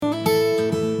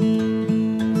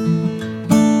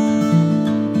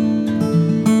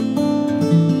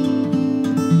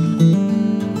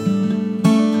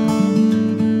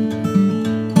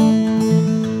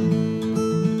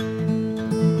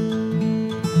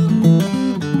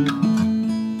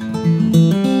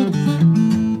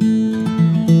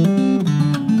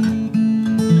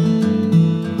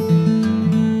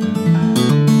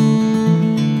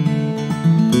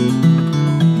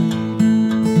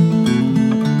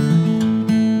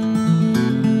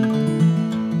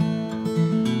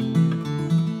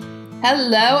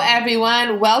Hello,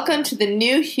 everyone. Welcome to the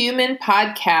New Human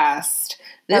Podcast.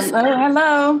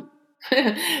 Hello.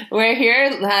 We're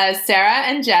here, Sarah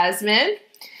and Jasmine,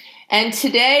 and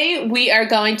today we are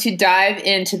going to dive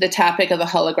into the topic of the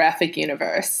holographic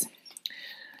universe.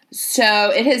 So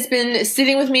it has been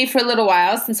sitting with me for a little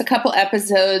while. Since a couple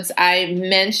episodes, I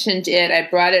mentioned it, I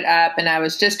brought it up, and I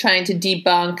was just trying to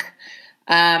debunk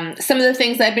some of the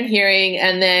things I've been hearing,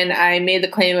 and then I made the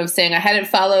claim of saying I hadn't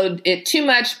followed it too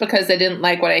much because I didn't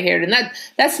like what I heard, and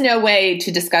that's no way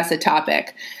to discuss a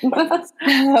topic. And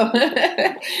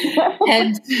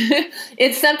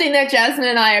it's something that Jasmine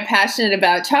and I are passionate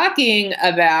about talking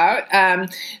about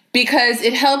because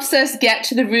it helps us get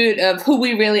to the root of who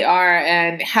we really are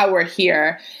and how we're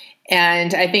here.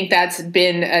 And I think that's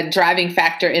been a driving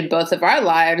factor in both of our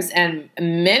lives and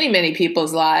many, many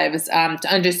people's lives to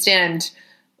understand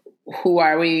who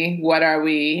are we, what are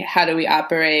we, how do we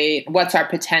operate, what's our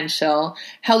potential,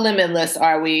 how limitless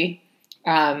are we.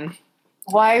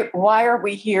 Why are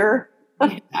we here?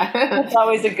 That's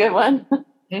always a good one.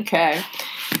 Okay.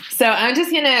 So I'm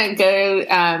just going to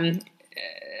go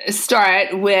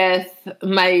start with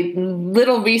my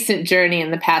little recent journey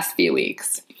in the past few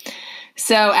weeks.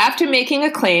 So after making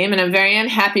a claim, and I'm very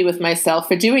unhappy with myself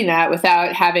for doing that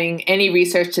without having any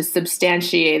research to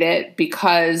substantiate it,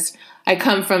 because I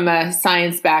come from a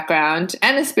science background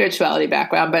and a spirituality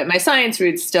background, but my science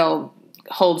roots still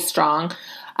hold strong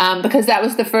because that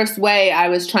was the first way I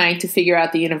was trying to figure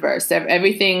out the universe.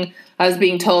 Everything I was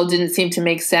being told didn't seem to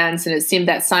make sense, and it seemed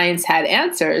that science had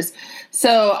answers.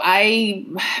 So I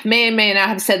may or may not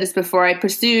have said this before. I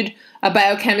pursued a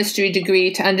biochemistry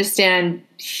degree to understand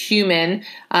human.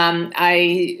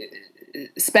 I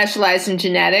specialized in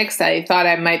genetics. I thought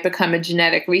I might become a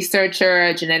genetic researcher,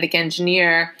 a genetic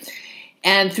engineer.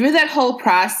 And through that whole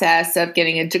process of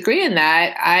getting a degree in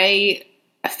that, I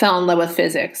fell in love with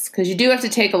physics, because you do have to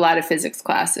take a lot of physics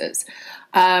classes.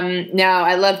 Now,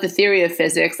 I love the theory of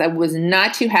physics. I was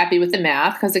not too happy with the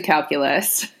math because of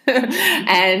calculus.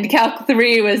 And Calc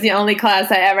 3 was the only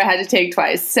class I ever had to take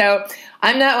twice. So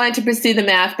I'm not wanting to pursue the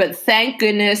math, but thank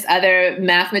goodness other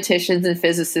mathematicians and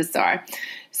physicists are.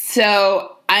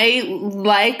 So I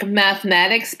like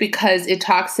mathematics because it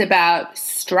talks about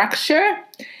structure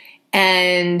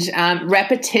and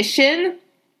repetition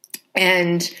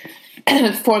and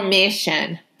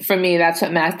formation. For me, that's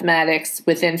what mathematics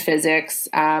within physics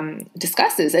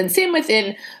discusses. And same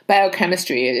within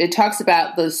biochemistry. It talks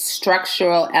about those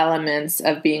structural elements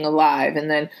of being alive. And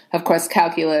then, of course,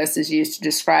 calculus is used to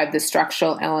describe the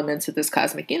structural elements of this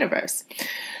cosmic universe.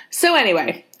 So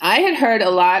anyway, I had heard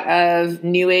a lot of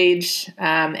New Age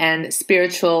and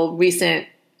spiritual recent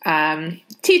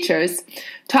teachers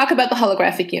talk about the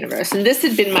holographic universe. And this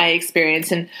had been my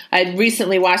experience. And I'd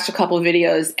recently watched a couple of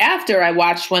videos after I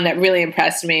watched one that really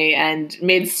impressed me and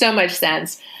made so much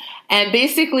sense. And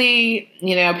basically,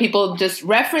 people just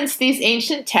referenced these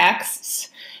ancient texts.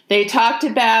 They talked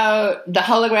about the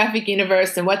holographic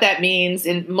universe and what that means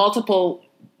in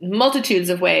multitudes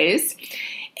of ways.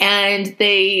 And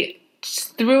they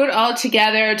threw it all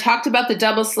together, talked about the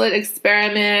double slit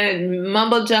experiment,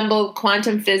 mumble jumble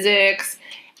quantum physics,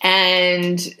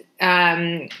 and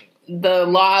the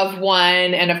law of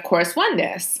one, and of course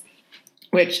oneness,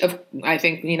 which I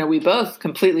think we both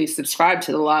completely subscribe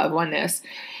to the law of oneness.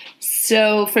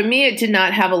 So for me, it did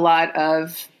not have a lot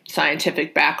of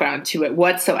scientific background to it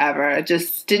whatsoever. It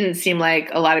just didn't seem like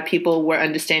a lot of people were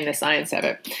understanding the science of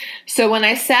it. So when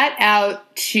I sat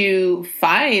out to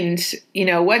find,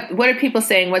 what are people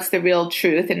saying, what's the real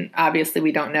truth? And obviously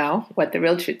we don't know what the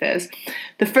real truth is.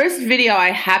 The first video I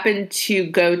happened to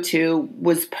go to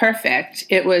was perfect.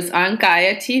 It was on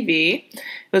Gaia TV.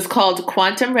 It was called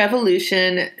Quantum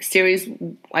Revolution, Series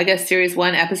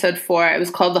 1, Episode 4. It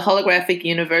was called The Holographic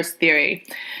Universe Theory.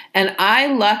 And I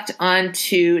lucked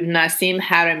onto Nassim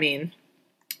Haramein.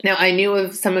 Now, I knew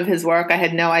of some of his work. I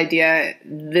had no idea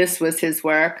this was his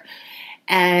work.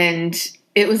 And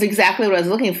it was exactly what I was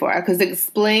looking for, because it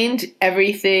explained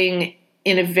everything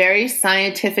in a very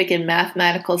scientific and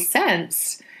mathematical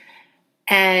sense.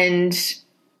 And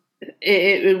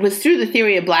it was through the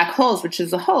theory of black holes, which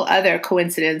is a whole other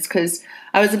coincidence, because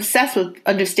I was obsessed with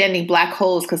understanding black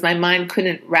holes because my mind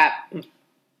couldn't wrap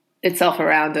itself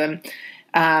around them.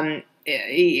 And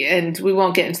we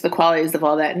won't get into the qualities of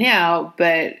all that now,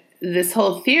 but this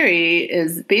whole theory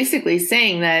is basically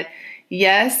saying that,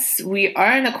 yes, we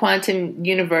are in a quantum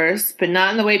universe, but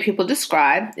not in the way people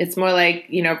describe. It's more like,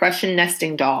 Russian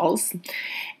nesting dolls.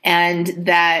 And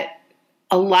that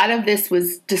a lot of this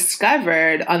was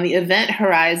discovered on the event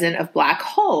horizon of black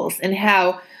holes, and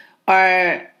how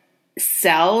our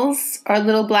cells are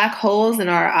little black holes and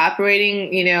our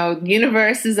operating,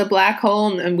 universe is a black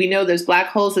hole. And we know there's black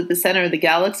holes at the center of the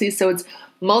galaxy. So it's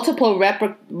multiple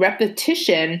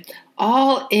repetition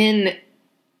all in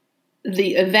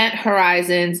the event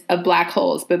horizons of black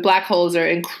holes. But black holes are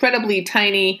incredibly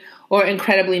tiny or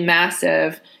incredibly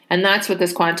massive. And that's what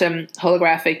this quantum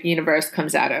holographic universe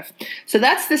comes out of. So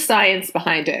that's the science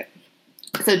behind it.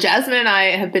 So Jasmine and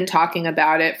I have been talking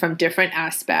about it from different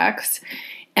aspects.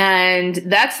 And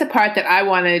that's the part that I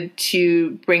wanted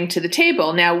to bring to the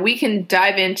table. Now, we can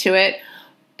dive into it,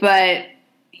 but,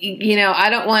 I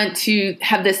don't want to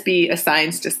have this be a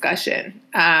science discussion.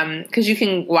 Because you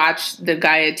can watch the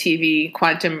Gaia TV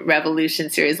Quantum Revolution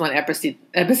Series 1,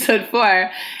 Episode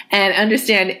 4, and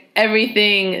understand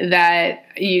everything that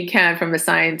you can from a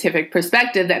scientific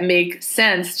perspective that makes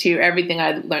sense to everything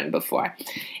I'd learned before.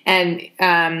 And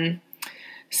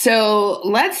so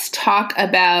let's talk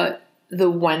about the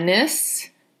oneness,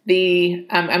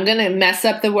 I'm going to mess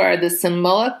up the word, the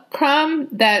simulacrum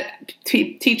that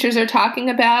teachers are talking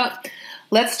about.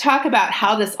 Let's talk about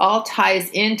how this all ties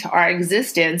into our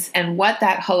existence and what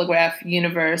that holograph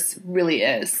universe really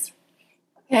is.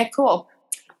 Okay, cool.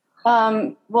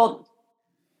 Well,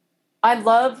 I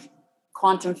love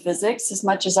quantum physics as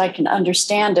much as I can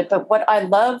understand it, but what I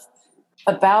love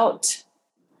about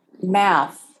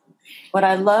math, what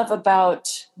I love about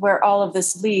where all of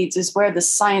this leads is where the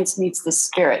science meets the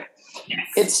spirit.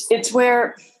 Yes. It's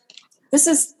where this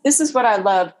is what I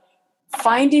love,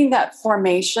 finding that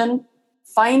formation,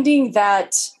 finding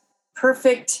that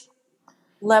perfect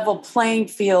level playing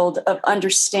field of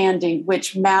understanding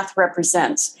which math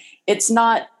represents. It's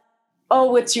not,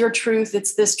 oh, it's your truth,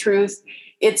 it's this truth.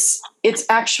 It's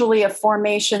actually a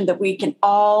formation that we can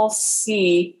all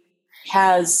see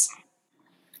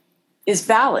is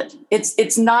valid.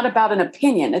 It's not about an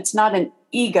opinion. It's not an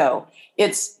ego.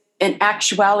 It's an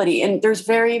actuality. And there's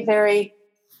very, very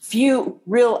few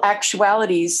real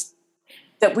actualities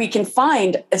that we can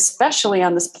find, especially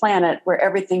on this planet where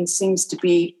everything seems to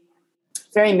be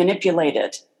very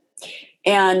manipulated.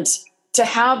 And to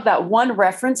have that one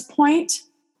reference point,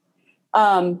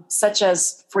 such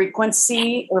as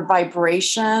frequency or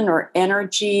vibration or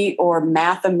energy or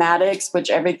mathematics, which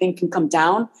everything can come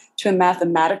down to a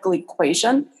mathematical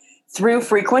equation through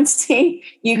frequency,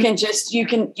 you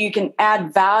can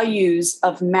add values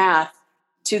of math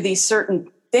to these certain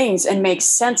things and make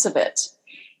sense of it.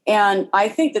 And I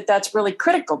think that that's really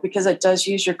critical because it does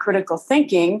use your critical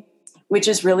thinking, which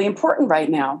is really important right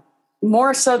now,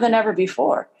 more so than ever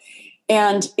before.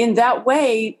 And in that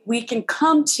way, we can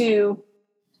come to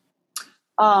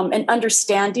an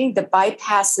understanding that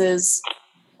bypasses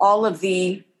all of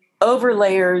the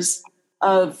overlayers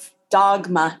of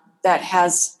dogma that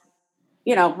has,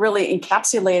 really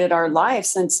encapsulated our life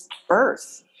since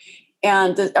birth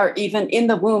and or even in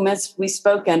the womb, as we've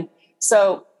spoken.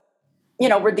 So,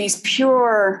 we're these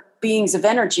pure beings of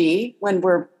energy when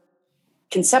we're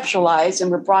conceptualized and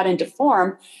we're brought into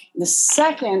form. The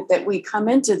second that we come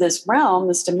into this realm,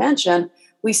 this dimension,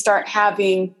 we start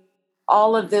having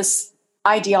all of this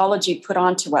ideology put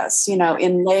onto us,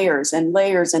 in layers and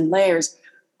layers and layers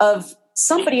of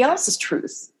somebody else's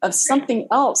truth, of something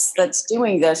else that's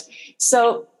doing this.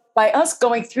 So by us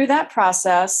going through that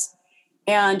process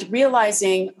and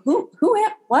realizing what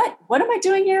am I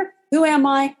doing here? Who am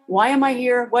I? Why am I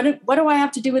here? What do I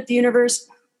have to do with the universe?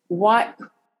 What,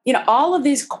 all of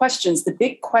these questions, the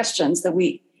big questions that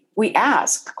we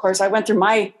ask. Of course, I went through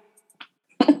my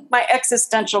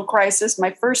existential crisis,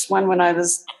 my first one when I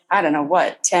was,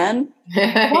 10?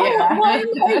 Why am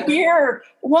I here?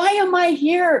 Why am I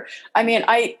here? I mean,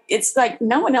 it's like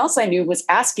no one else I knew was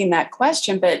asking that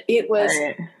question, but it was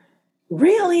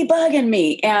really bugging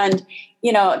me. And,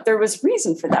 there was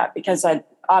reason for that because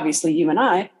obviously you and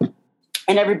I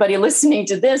and everybody listening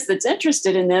to this that's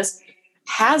interested in this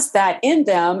has that in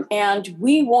them. And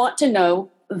we want to know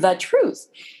the truth.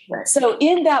 Right. So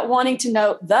in that wanting to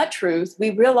know the truth, we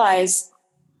realize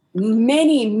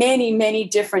many, many, many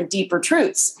different deeper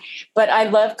truths. But I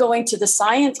love going to the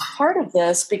science part of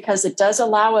this because it does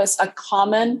allow us a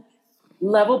common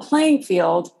level playing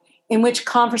field in which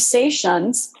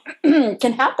conversations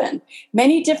can happen.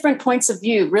 Many different points of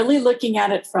view, really looking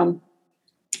at it from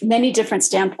many different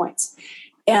standpoints.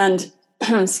 And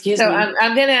excuse me.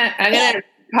 I'm gonna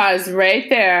pause right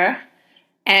there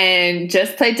and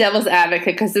just play devil's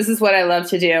advocate because this is what I love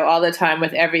to do all the time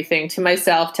with everything, to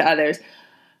myself, to others.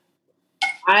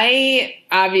 I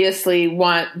obviously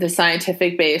want the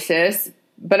scientific basis,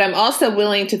 but I'm also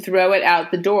willing to throw it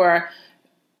out the door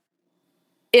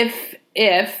if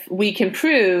we can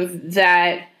prove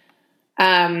that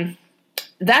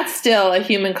that's still a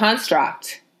human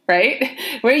construct, right?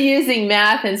 We're using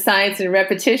math and science and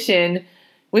repetition,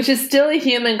 which is still a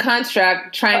human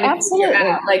construct trying to figure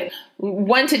out, like,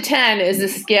 1 to 10 is a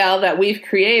scale that we've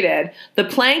created. The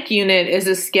Planck unit is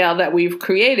a scale that we've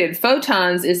created.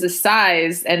 Photons is a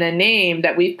size and a name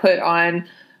that we've put on.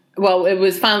 Well, it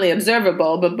was finally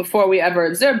observable, but before we ever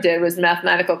observed it, it was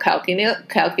mathematical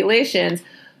calculations,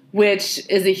 which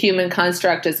is a human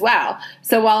construct as well.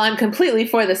 So while I'm completely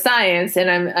for the science,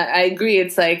 and I agree,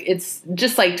 it's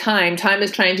just like time. Time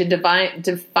is trying to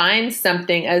define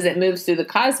something as it moves through the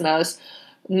cosmos.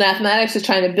 Mathematics is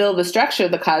trying to build the structure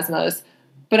of the cosmos,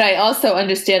 but I also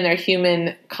understand they're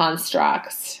human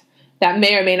constructs that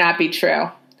may or may not be true.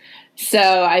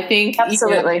 So I think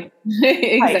absolutely,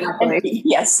 exactly. Right.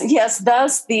 Yes.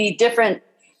 Thus, the different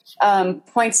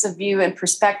points of view and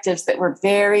perspectives that we're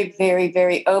very, very,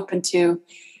 very open to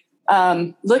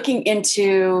looking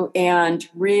into and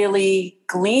really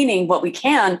gleaning what we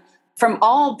can from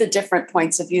all the different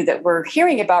points of view that we're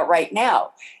hearing about right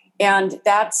now. And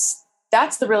that's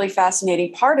the really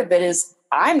fascinating part of it. Is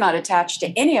I'm not attached to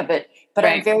any of it, but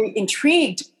right. I'm very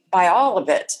intrigued by all of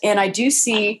it. And I do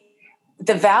see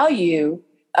the value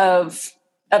of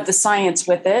the science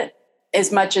with it,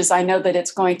 as much as I know that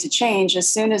it's going to change. As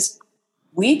soon as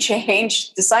we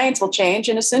change, the science will change.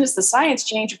 And as soon as the science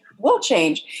change, we'll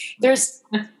change.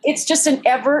 It's just an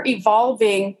ever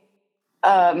evolving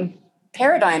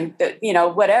paradigm that,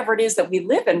 whatever it is that we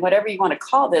live in, whatever you want to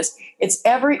call this, it's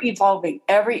ever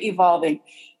evolving.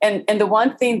 And the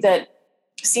one thing that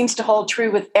seems to hold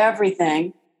true with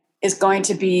everything is going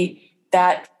to be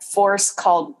that force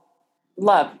called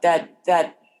love,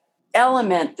 that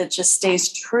element that just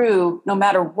stays true no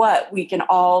matter what. We can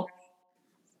all,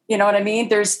 you know what I mean?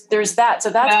 There's that. So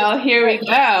that's, well, here we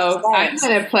go. I'm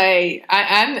going to play.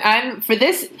 I'm for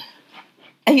this,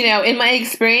 in my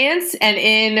experience and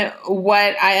in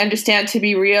what I understand to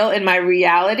be real in my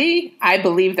reality, I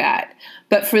believe that.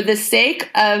 But for the sake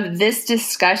of this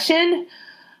discussion,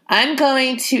 I'm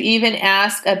going to even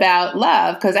ask about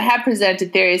love, because I have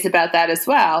presented theories about that as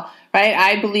well, right?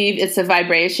 I believe it's a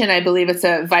vibration. I believe it's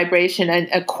a vibration,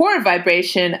 a core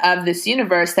vibration of this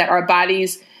universe that our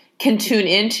bodies can tune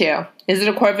into. Is it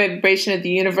a core vibration of the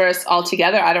universe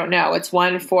altogether? I don't know. It's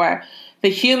one for the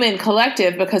human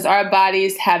collective, because our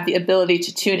bodies have the ability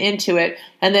to tune into it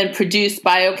and then produce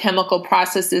biochemical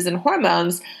processes and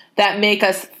hormones that make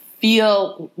us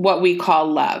feel what we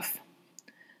call love.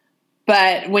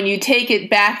 But when you take it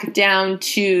back down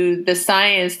to the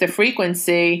science, the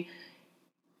frequency,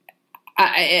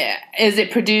 is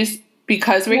it produced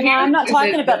because we're here? I'm not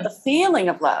talking about the feeling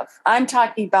of love. I'm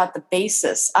talking about the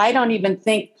basis. I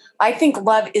think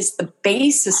love is the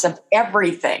basis of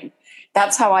everything.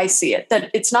 That's how I see it.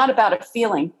 That it's not about a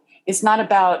feeling. It's not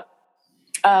about,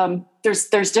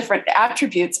 there's different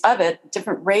attributes of it,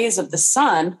 different rays of the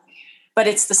sun, but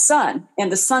it's the sun,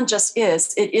 and the sun just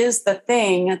is. It is the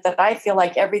thing that I feel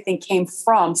like everything came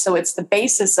from. So it's the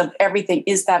basis of everything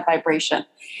is that vibration.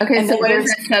 Okay, and so what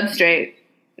is that substrate?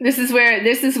 This is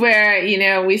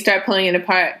where we start pulling it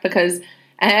apart, because,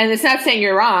 and it's not saying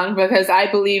you're wrong, because I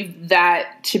believe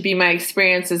that to be my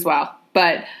experience as well.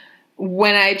 But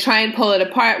when I try and pull it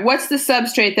apart, what's the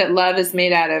substrate that love is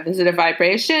made out of? Is it a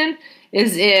vibration?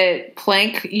 Is it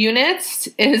Planck units?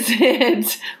 Is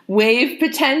it wave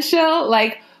potential?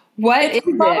 Like, what is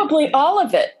it? Probably all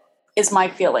of it is my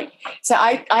feeling. So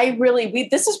I really,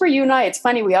 this is where you and I, it's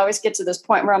funny, we always get to this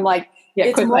point where I'm like,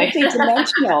 it's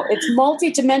multidimensional. It's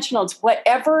multidimensional. It's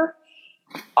whatever,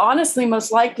 honestly,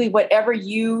 most likely whatever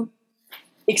you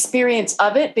experience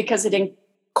of it, because it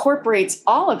incorporates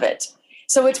all of it.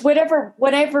 So it's whatever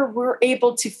we're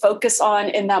able to focus on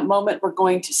in that moment, we're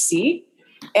going to see.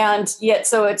 And yet,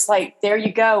 so it's like, there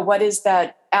you go. What is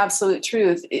that absolute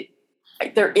truth?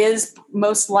 There is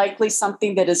most likely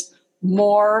something that is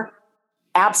more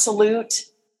absolute,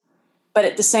 but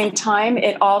at the same time,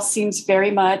 it all seems very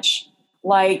much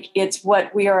like it's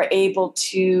what we are able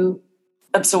to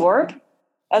absorb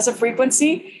as a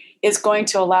frequency is going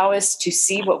to allow us to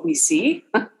see what we see,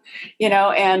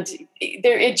 and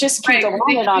it just keeps going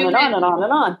on and on and on and on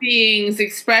and on. Being's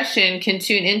expression can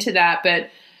tune into that, but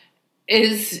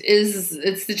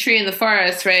it's the tree in the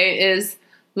forest, right? Is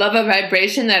love a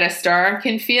vibration that a star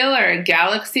can feel or a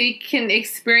galaxy can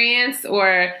experience?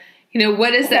 Or,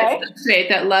 what is that substrate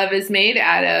that love is made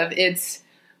out of?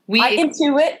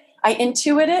 I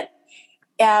intuit it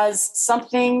as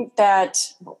something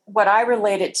that what I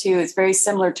relate it to is very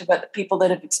similar to what the people that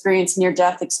have experienced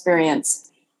near-death experience.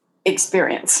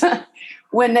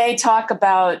 When they talk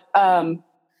about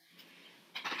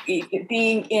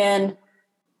being in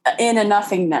a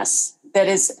nothingness, that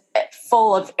is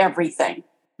full of everything.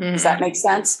 Does that make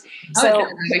sense? So I've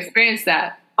experienced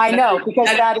that. I know, because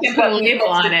that is put a label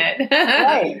on it.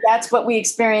 Right. That's what we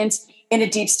experience in a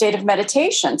deep state of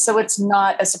meditation. So it's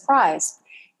not a surprise.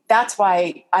 That's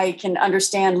why I can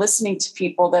understand listening to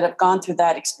people that have gone through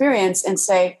that experience and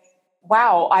say,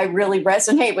 wow, I really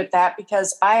resonate with that,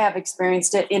 because I have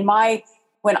experienced it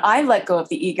when I let go of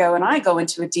the ego and I go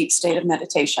into a deep state of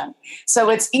meditation. So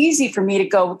it's easy for me to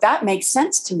go, that makes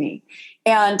sense to me.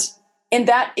 And in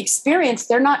that experience,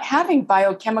 they're not having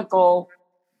biochemical,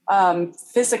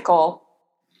 physical,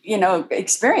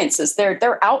 experiences.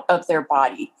 They're out of their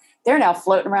body. They're now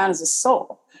floating around as a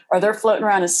soul, or they're floating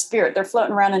around as spirit. They're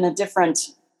floating around in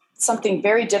something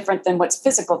very different than what's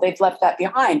physical. They've left that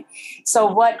behind. So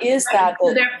what is that?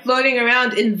 So they're floating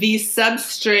around in the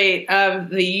substrate of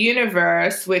the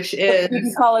universe, which is... You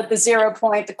can call it the 0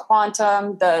 point, the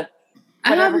quantum, the...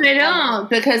 I don't,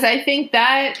 because I think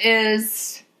that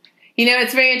is...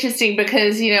 it's very interesting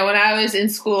because, when I was in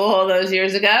school all those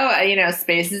years ago,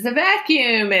 space is a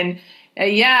vacuum, and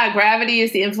gravity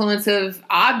is the influence of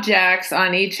objects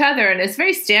on each other. And it's a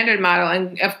very standard model.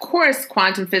 And of course,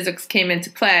 quantum physics came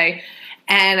into play.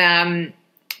 And, and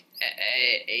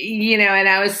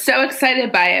I was so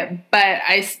excited by it, but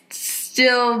I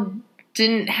still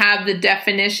didn't have the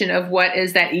definition of what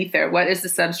is that ether, what is the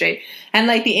substrate. And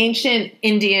like the ancient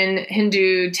Indian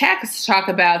Hindu texts talk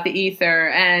about the ether,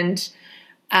 and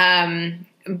even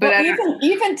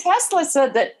Tesla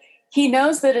said that he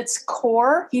knows that it's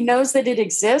core, he knows that it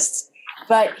exists,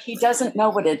 but he doesn't know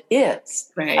what it is.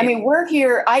 Right. I mean, we're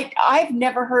here. I've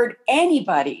never heard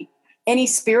anybody, any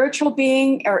spiritual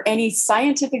being or any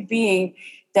scientific being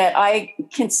that I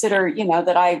consider,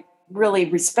 that I really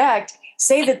respect,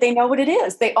 say that they know what it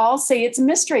is. They all say it's a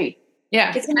mystery.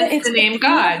 Yeah, it's the name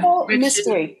God.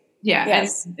 Mystery.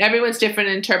 Yes. And everyone's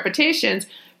different interpretations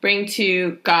bring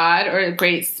to God or a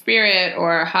great spirit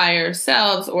or higher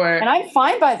selves. And I'm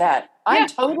fine by that. I'm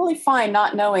totally fine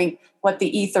not knowing what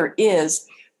the ether is,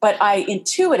 but I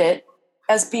intuit it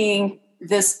as being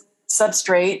this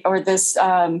substrate or this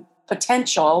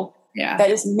potential that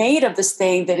is made of this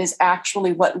thing that is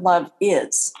actually what love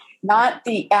is, not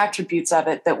the attributes of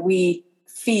it that we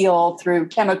feel through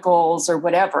chemicals or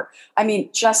whatever. I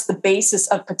mean, just the basis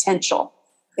of potential.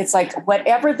 It's like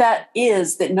whatever that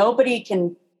is that nobody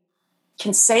can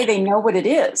say they know what it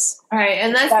is. All right.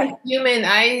 And that's the human,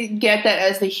 I get that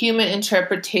as the human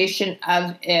interpretation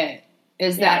of it.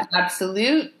 Is that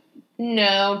absolute?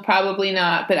 No, probably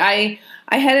not. But I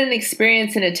had an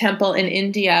experience in a temple in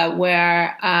India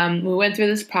where we went through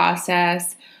this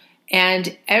process,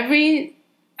 and it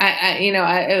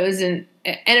was an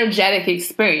energetic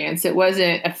experience. It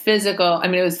wasn't a physical. I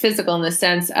mean, it was physical in the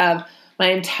sense of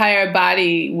my entire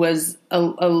body was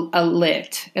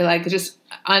lit, like just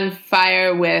on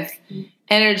fire with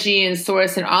energy and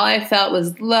source. And all I felt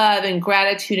was love and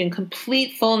gratitude and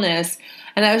complete fullness.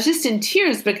 And I was just in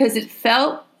tears because it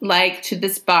felt like, to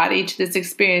this body, to this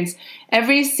experience,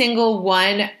 every single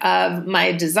one of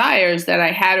my desires that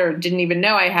I had or didn't even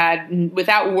know I had,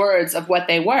 without words of what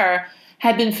they were,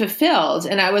 had been fulfilled.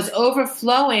 And I was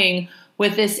overflowing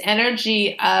with this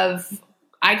energy of,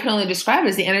 I can only describe it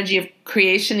as the energy of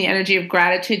creation, the energy of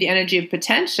gratitude, the energy of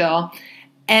potential.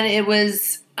 And it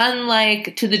was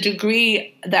unlike, to the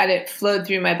degree that it flowed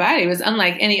through my body, it was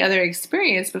unlike any other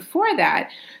experience before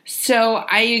that. So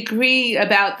I agree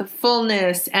about the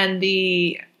fullness and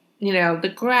the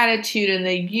gratitude and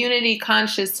the unity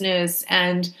consciousness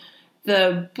and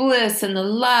the bliss and the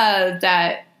love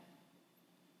that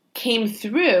came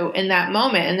through in that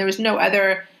moment. And there was no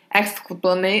other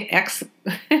explanation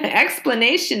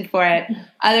for it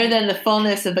other than the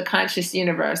fullness of the conscious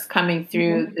universe coming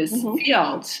through this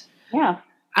field. Yeah.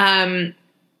 And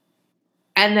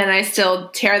then I still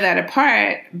tear that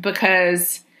apart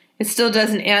because it still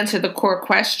doesn't answer the core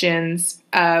questions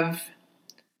of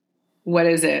what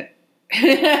is it?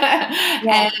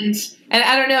 And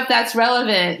I don't know if that's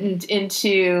relevant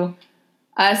into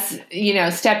us,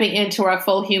 stepping into our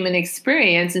full human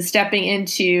experience and stepping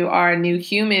into our new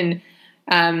human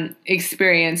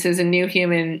experiences and new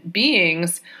human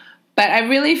beings. But I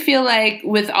really feel like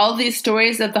with all these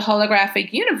stories of the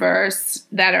holographic universe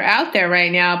that are out there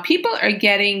right now, people are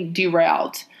getting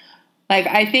derailed. Like,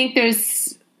 I think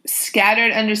there's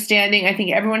scattered understanding. I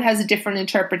think everyone has a different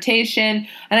interpretation.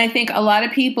 And I think a lot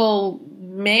of people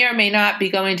may or may not be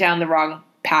going down the wrong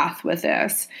path with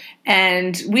this.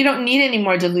 And we don't need any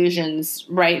more delusions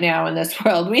right now in this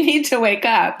world. We need to wake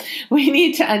up. We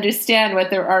need to understand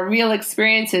what our real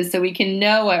experience is so we can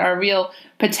know what our real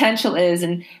potential is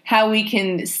and how we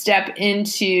can step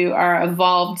into our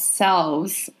evolved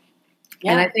selves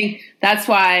And I think that's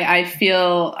why I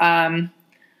feel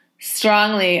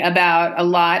strongly about a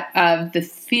lot of the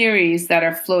theories that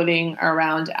are floating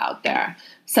around out there.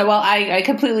 So while I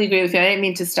completely agree with you, I didn't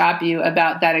mean to stop you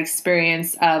about that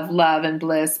experience of love and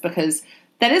bliss, because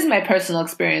that is my personal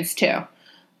experience too.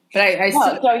 But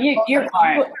don't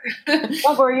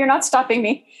worry, you're not stopping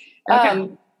me. Okay.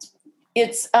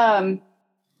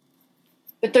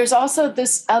 But there's also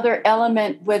this other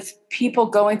element with people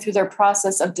going through their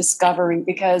process of discovering,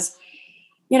 because,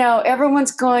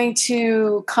 everyone's going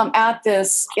to come at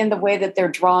this in the way that they're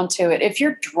drawn to it. If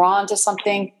you're drawn to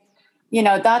something,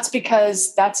 that's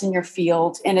because that's in your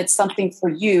field, and it's something for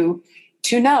you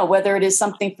to know, whether it is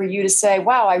something for you to say,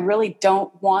 wow, I really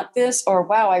don't want this, or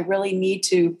wow, I really need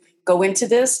to go into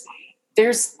this.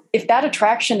 If that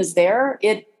attraction is there,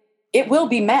 it will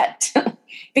be met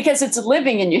because it's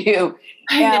living in you.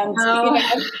 And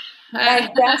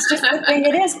that's just the thing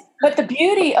it is. But the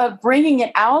beauty of bringing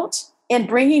it out and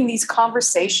bringing these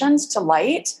conversations to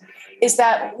light is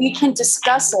that we can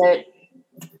discuss it,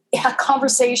 a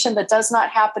conversation that does not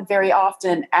happen very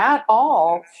often at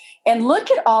all, and look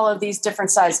at all of these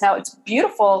different sides. Now, it's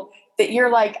beautiful that you're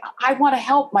like, I want to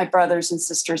help my brothers and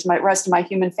sisters, my rest of my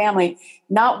human family,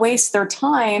 not waste their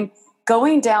time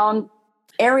going down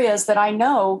areas that I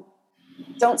know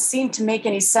don't seem to make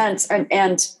any sense.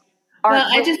 Well,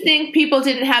 I just think people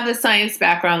didn't have the science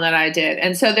background that I did.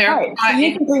 And so they're right. So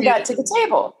you can bring that to the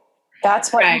table.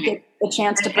 That's what you get the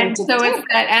chance to bring to the table. So it's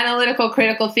that analytical,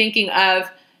 critical thinking of,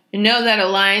 that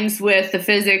aligns with the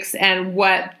physics and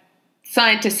what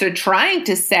scientists are trying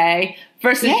to say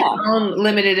versus your own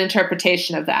limited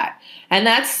interpretation of that. And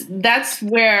that's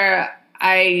where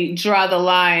I draw the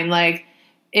line. Like,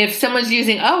 if someone's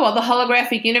using, the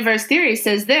holographic universe theory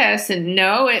says this, and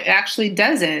no, it actually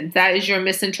doesn't, that is your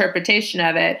misinterpretation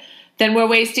of it, then we're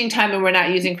wasting time and we're not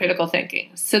using critical thinking.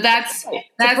 So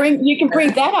you can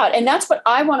bring that out. And that's what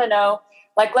I want to know.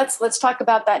 Like, let's talk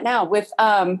about that now with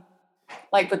with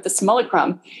the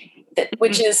simulacrum,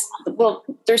 which is,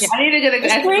 there's 3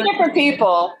 different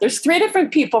people. There's 3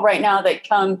 different people right now that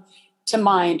come to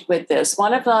mind with this.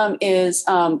 One of them is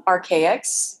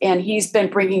Archaix, and he's been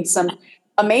bringing some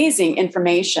amazing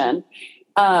information.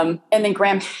 And then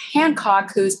Graham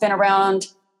Hancock, who's been around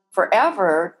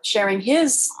forever, sharing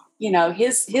his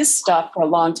stuff for a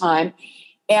long time.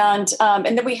 And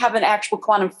then we have an actual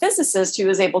quantum physicist who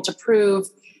was able to prove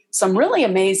some really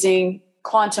amazing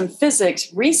quantum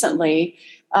physics recently,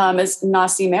 as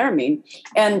Nassim Haramein.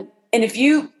 And if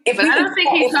I don't think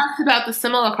he talks about the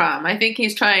simulacrum. I think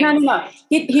he's trying. No.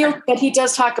 But he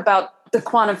does talk about the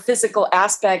quantum physical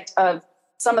aspect of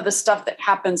some of the stuff that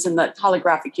happens in the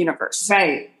holographic universe.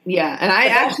 Right. Yeah. And I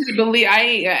actually believe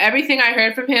everything I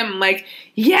heard from him, I'm like,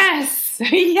 yes.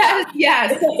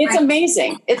 It's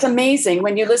amazing. It's amazing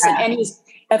when you listen. And he's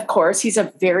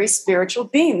a very spiritual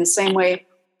being, the same way,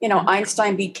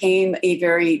 Einstein became a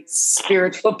very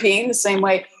spiritual being, the same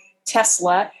way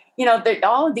Tesla,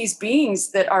 all of these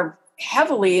beings that are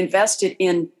heavily invested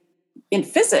in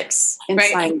physics, in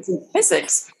science and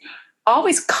physics,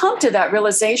 always come to that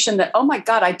realization that, oh my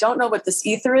God, I don't know what this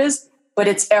ether is, but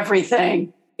it's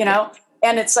everything,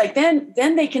 and it's like,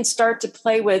 then they can start to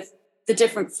play with the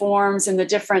different forms and the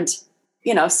different,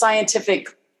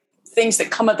 scientific things that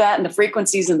come of that, and the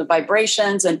frequencies and the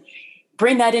vibrations, and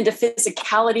bring that into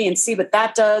physicality and see what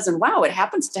that does. And wow, it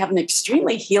happens to have an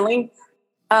extremely healing,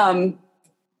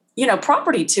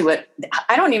 property to it.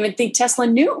 I don't even think Tesla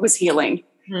knew it was healing.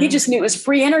 He just knew it was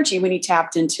free energy when he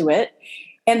tapped into it.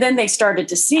 And then they started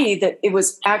to see that it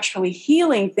was actually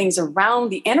healing things around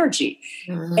the energy.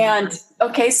 Mm-hmm. And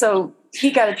so he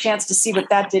got a chance to see what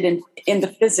that did in the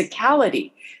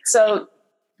physicality. So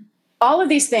all of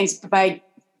these things, by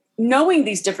knowing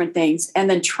these different things and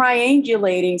then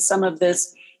triangulating some of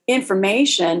this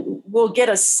information, we'll get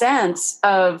a sense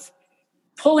of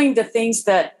pulling the things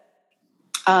that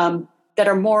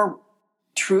are more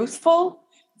truthful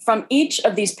from each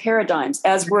of these paradigms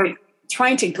as we're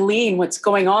trying to glean what's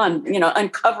going on,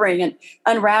 uncovering and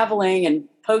unraveling and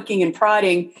poking and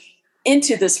prodding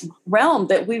into this realm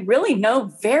that we really know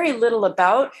very little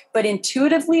about, but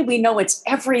intuitively we know it's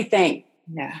everything.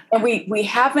 Yeah. And we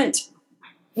haven't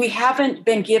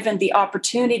been given the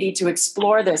opportunity to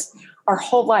explore this our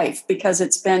whole life because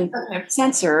it's been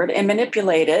censored and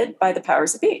manipulated by the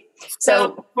powers that be.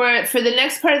 So for the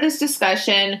next part of this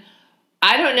discussion,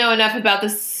 I don't know enough about the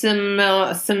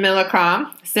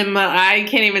simulacrum. I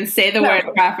can't even say the word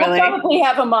properly.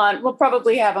 We'll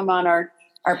probably have him on our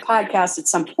podcast at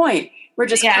some point. We're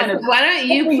just why don't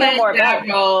you play that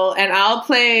role and I'll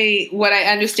play what I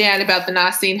understand about the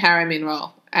Nassim Haramein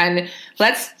role. And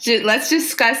let's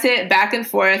discuss it back and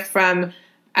forth from,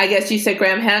 I guess you said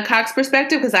Graham Hancock's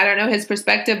perspective, because I don't know his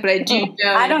perspective, but I do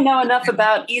know. I don't know enough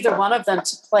about either one of them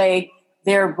to play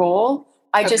their role.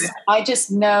 I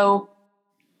just know,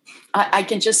 I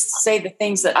can just say the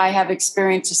things that I have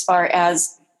experienced as far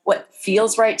as what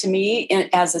feels right to me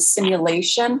as a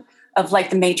simulation of like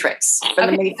the Matrix. So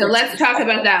let's talk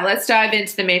about that. Let's dive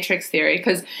into the Matrix theory,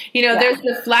 because, there's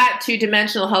the flat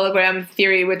two-dimensional hologram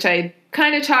theory, which I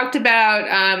kind of talked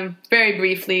about very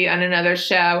briefly on another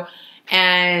show.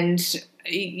 And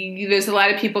there's a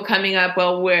lot of people coming up,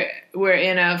 well, we're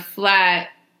in a flat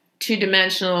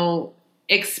two-dimensional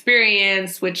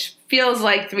experience, which feels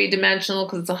like three-dimensional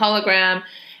because it's a hologram.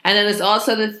 And then there's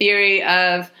also the theory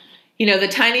of, the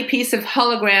tiny piece of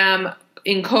hologram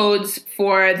encodes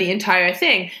for the entire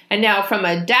thing. And now from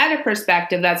a data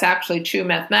perspective, that's actually true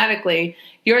mathematically.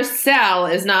 Your cell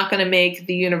is not going to make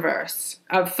the universe.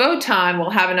 A photon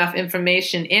will have enough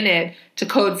information in it to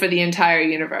code for the entire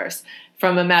universe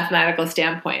from a mathematical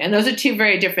standpoint. And those are two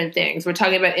very different things. We're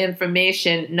talking about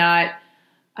information, not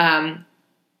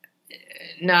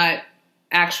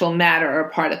actual matter or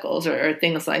particles or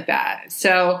things like that.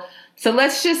 So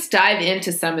let's just dive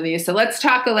into some of these. So let's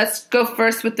go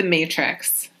first with the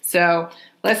Matrix. So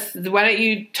why don't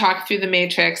you talk through the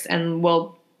Matrix, and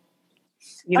we'll,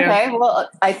 Okay. Well,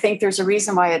 I think there's a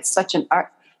reason why it's such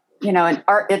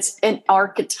it's an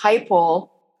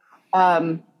archetypal,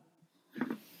 I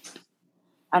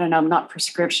don't know, not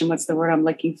prescription. What's the word I'm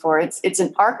looking for? It's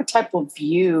an archetypal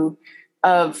view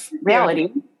of reality.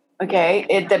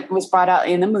 Okay. That was brought out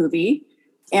in the movie.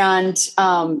 And,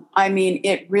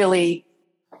 it really,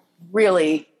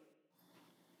 really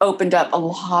opened up a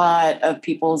lot of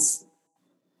people's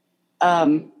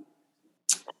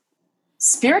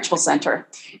spiritual center.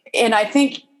 And I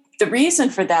think the reason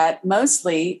for that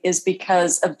mostly is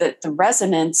because of the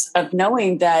resonance of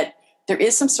knowing that there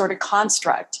is some sort of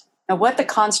construct. Now, what the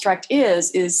construct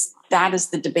is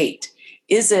the debate.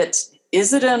 Is it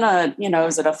is it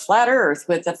a flat earth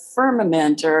with a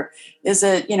firmament, or is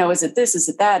it this, is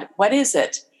it that? What is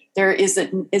it? Is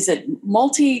it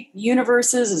multi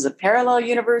universes? Is it parallel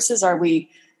universes? Are we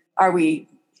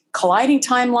colliding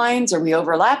timelines? Are we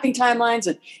overlapping timelines?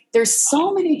 And there's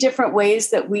so many different ways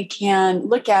that we can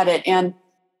look at it. And,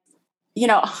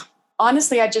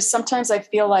 honestly, sometimes I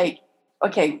feel like,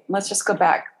 okay, let's just go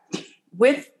back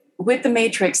with the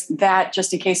Matrix, that,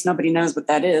 just in case nobody knows what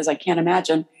that is, I can't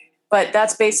imagine. But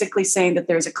that's basically saying that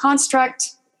there's a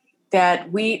construct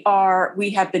that we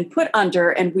have been put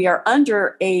under, and we are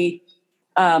under a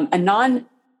non-moving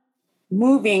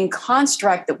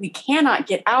construct that we cannot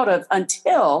get out of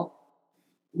until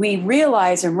we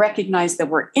realize and recognize that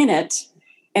we're in it.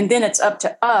 And then it's up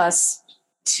to us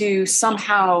to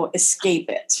somehow escape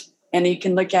it. And you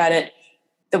can look at it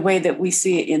the way that we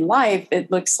see it in life.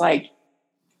 It looks like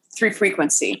through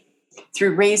frequency,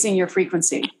 through raising your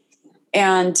frequency.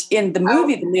 And in the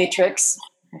movie, The Matrix,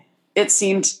 it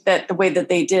seemed that the way that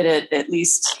they did it, at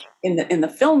least in the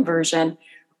film version,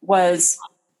 was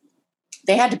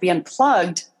they had to be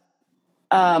unplugged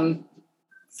from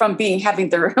having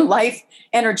their life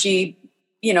energy,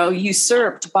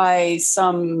 usurped by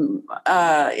some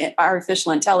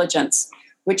artificial intelligence,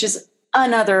 which is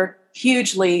another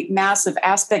hugely massive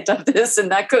aspect of this. And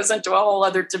that goes into a whole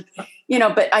other,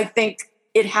 but I think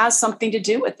it has something to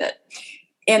do with it.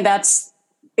 And that's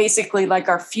basically like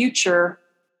our future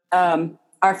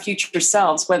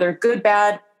selves, whether good,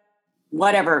 bad,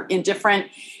 whatever, indifferent.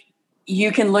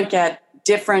 You can look at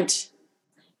different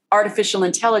artificial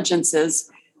intelligences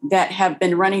that have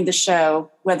been running the show,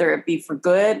 whether it be for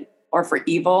good or for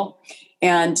evil,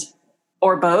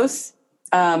 or both.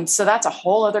 So that's a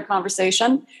whole other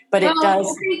conversation, but it does.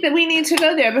 I think that we need to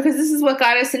go there, because this is what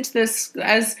got us into this.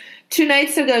 As 2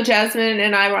 nights ago, Jasmine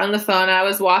and I were on the phone. I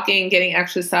was walking, getting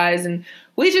exercise, and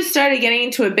we just started getting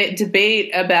into a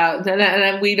debate about,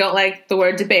 and we don't like the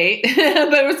word debate, but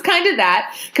it was kind of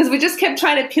that, because we just kept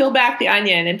trying to peel back the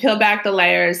onion and peel back the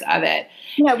layers of it.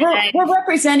 Yeah, we're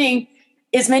representing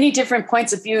as many different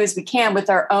points of view as we can with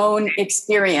our own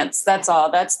experience. That's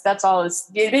all. That's all. It's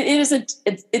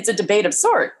a debate of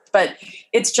sort, but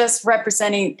it's just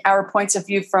representing our points of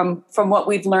view from what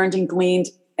we've learned and gleaned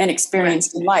and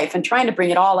experienced in life, and trying to bring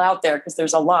it all out there, because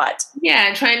there's a lot. Yeah,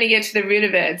 and trying to get to the root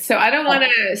of it. So I don't want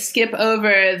to skip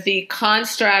over the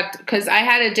construct, because I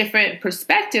had a different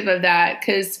perspective of that,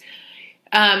 because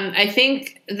I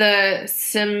think the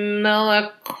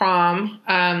simulacrum,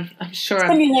 I'm sure.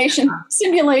 Simulation.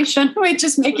 Wait,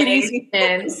 just make it easy.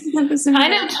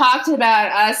 Kind of talked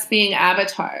about us being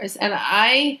avatars. And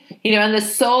and the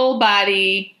soul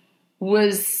body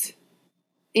was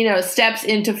steps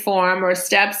into form or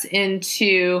steps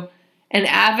into an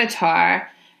avatar.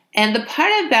 And the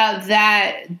part about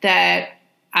that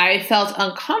I felt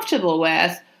uncomfortable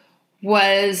with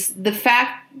was the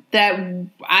fact that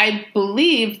I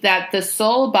believe that the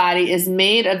soul body is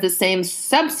made of the same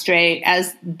substrate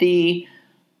as the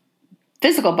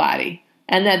physical body,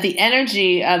 and that the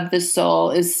energy of the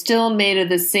soul is still made of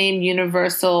the same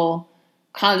universal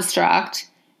construct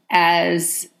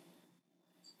as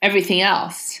everything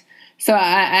else. So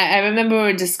I remember we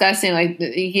were discussing, like,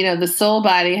 the soul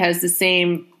body has the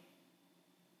same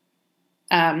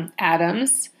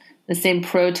atoms, the same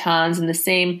protons, and the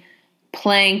same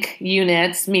Planck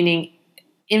units, meaning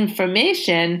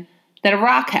information, that a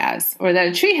rock has or that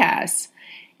a tree has.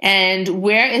 And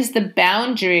where is the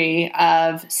boundary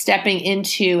of stepping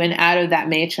into and out of that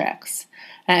matrix?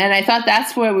 And I thought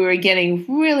that's where we were getting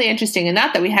really interesting. And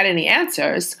not that we had any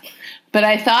answers, but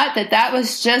I thought that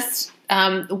was just,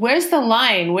 where's the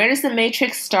line? Where does the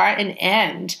matrix start and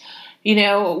end?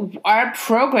 Our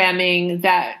programming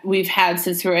that we've had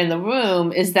since we were in the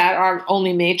room, is that our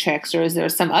only matrix, or is there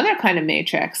some other kind of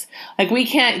matrix? Like, we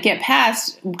can't get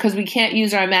past, because we can't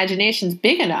use our imaginations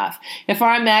big enough. If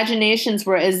our imaginations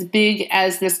were as big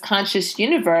as this conscious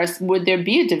universe, would there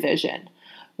be a division?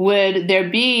 Would there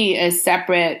be a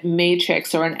separate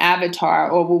matrix or an avatar,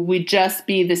 or would we just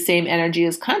be the same energy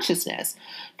as consciousness?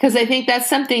 Because I think that's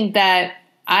something that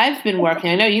I've been working,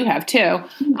 I know you have too,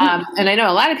 and I know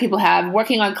a lot of people have,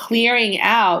 working on clearing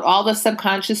out all the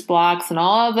subconscious blocks and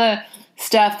all the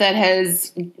stuff that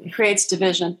creates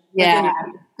division. Yeah,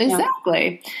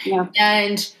 exactly. Yeah.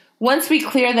 And once we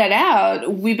clear that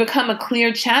out, we become a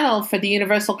clear channel for the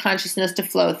universal consciousness to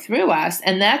flow through us.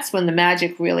 And that's when the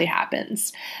magic really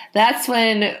happens. That's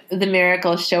when the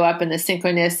miracles show up, and the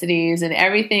synchronicities, and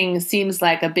everything seems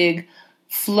like a big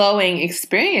flowing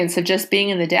experience of just being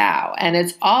in the Tao. And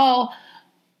it's all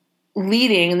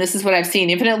leading, and this is what I've seen,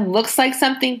 even if it looks like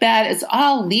something bad, it's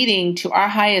all leading to our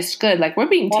highest good. Like, we're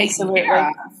being taken care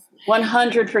of.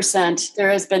 100%. There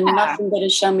has been nothing that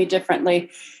has shown me differently.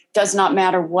 Does not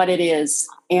matter what it is.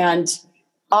 And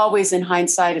always in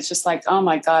hindsight, it's just like, oh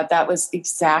my God, that was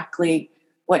exactly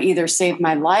what either saved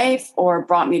my life or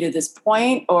brought me to this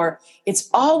point. Or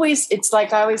it's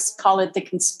like, I always call it the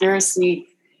conspiracy.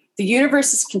 The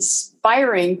universe is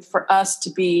conspiring for us to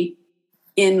be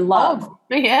in love.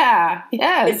 Oh, yeah.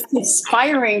 Yes. It's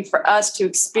conspiring for us to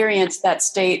experience that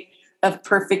state of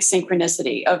perfect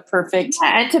synchronicity, of perfect...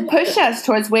 Yeah, and to push us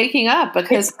towards waking up,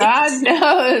 because God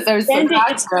knows.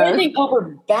 It's bending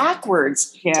over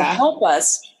backwards to help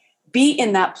us be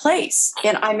in that place.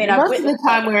 And I mean, most of the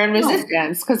time we're in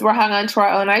resistance, because we're hung on to our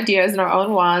own ideas and our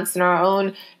own wants and our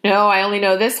own, no, I only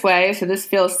know this way, so this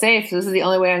feels safe, so this is the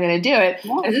only way I'm going to do it.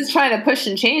 Yeah. And this is trying to push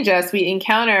and change us. We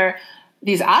encounter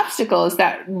these obstacles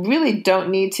that really don't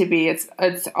need to be.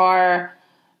 It's our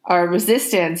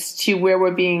resistance to where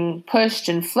we're being pushed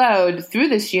and flowed through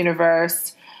this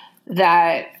universe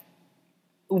that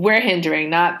we're hindering,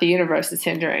 not the universe is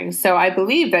hindering. So I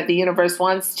believe that the universe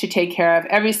wants to take care of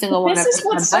every single one of us. This is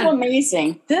what's so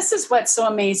amazing. This is what's so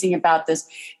amazing about this.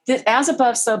 As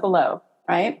above, so below,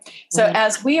 right? So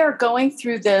as we are going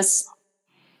through this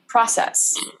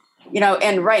process,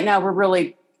 and right now we're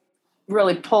really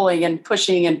pulling and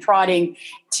pushing and prodding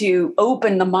to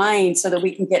open the mind so that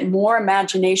we can get more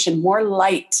imagination, more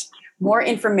light, more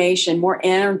information, more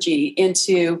energy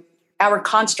into our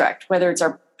construct, whether it's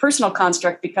our personal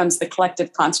construct becomes the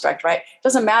collective construct, right?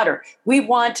 Doesn't matter. We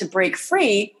want to break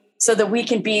free so that we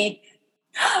can be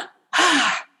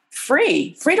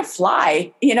free to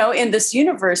fly, in this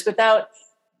universe without,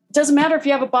 doesn't matter if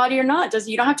you have a body or not.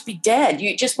 You don't have to be dead.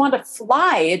 You just want to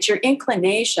fly. It's your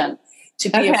inclination to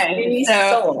be a free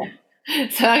soul.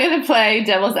 So I'm going to play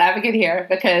devil's advocate here,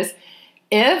 because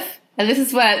and this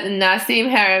is what Nassim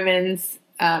Harriman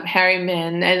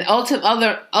and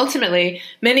ultimately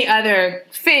many other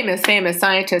famous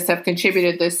scientists have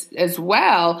contributed this as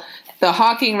well. The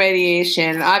Hawking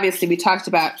radiation. Obviously, we talked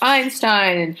about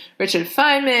Einstein and Richard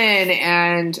Feynman,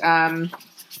 and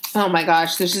oh my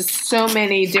gosh, there's just so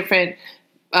many different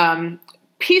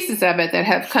pieces of it that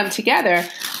have come together.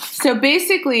 So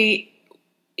basically,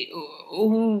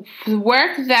 the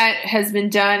work that has been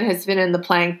done has been in the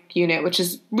Planck unit, which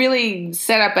is really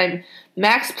set up by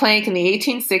Max Planck in the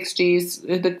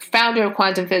 1860s, the founder of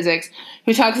quantum physics,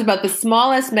 who talks about the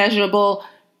smallest measurable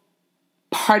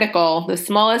particle, the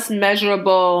smallest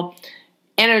measurable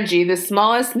energy, the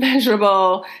smallest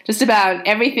measurable, just about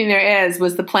everything there is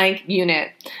was the Planck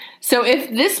unit. So if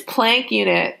this Planck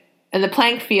unit and the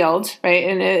Planck field, right,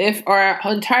 and if our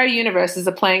entire universe is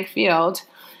a Planck field,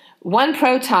 one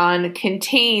proton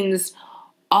contains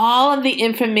all of the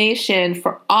information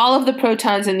for all of the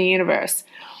protons in the universe.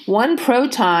 One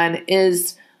proton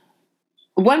and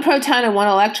one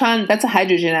electron, that's a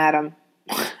hydrogen atom.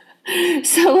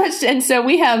 So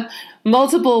we have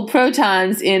multiple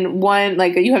protons in one,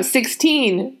 like you have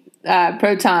 16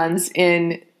 protons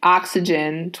in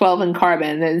oxygen, 12 in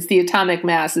carbon. It's the atomic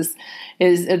mass is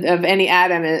of any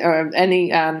atom or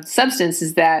any substance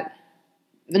is that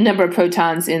the number of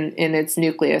protons in its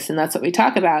nucleus, and that's what we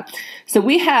talk about. So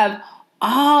we have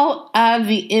all of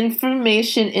the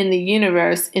information in the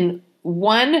universe in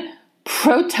one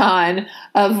proton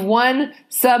of one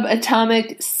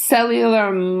subatomic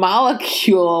cellular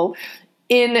molecule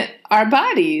in our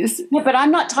bodies. Yeah, but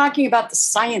I'm not talking about the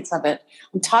science of it.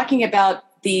 I'm talking about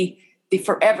the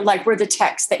forever, like we're the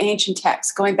texts, the ancient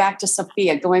texts, going back to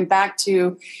Sophia, going back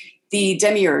to the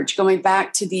demiurge, going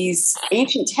back to these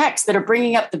ancient texts that are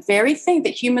bringing up the very thing that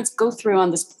humans go through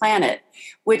on this planet,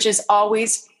 which is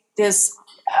always this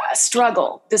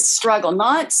struggle,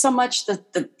 not so much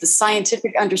the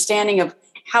scientific understanding of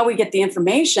how we get the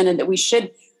information, and that we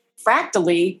should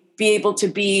fractally be able to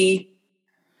be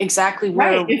exactly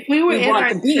where if we were we in want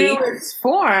our to be. truest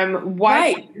form,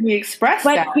 why would we express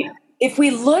that? If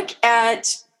we look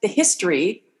at the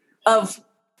history of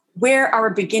where our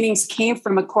beginnings came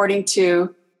from according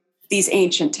to these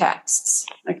ancient texts,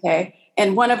 okay?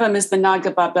 And one of them is the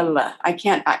Naga Babila. I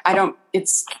don't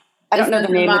know the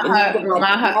name of it.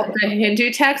 The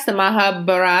Hindu text, the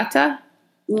Mahabharata?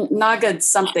 Naga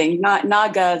something.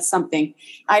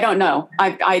 I don't know.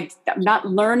 I'm not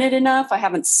learned enough. I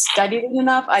haven't studied it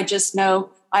enough. I just know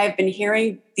I have been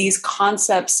hearing these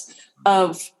concepts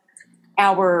of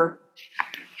our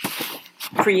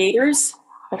creators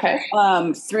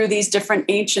through these different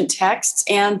ancient texts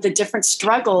and the different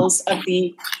struggles of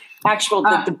the actual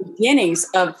the beginnings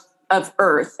of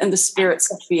Earth and the spirit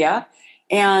Sophia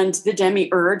and the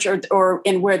demiurge, or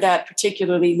in where that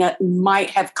particularly might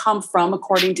have come from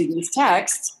according to these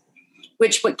texts,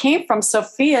 which what came from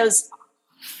Sophia's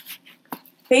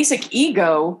basic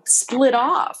ego split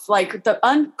off, like the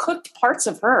uncooked parts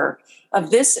of her,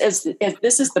 of this as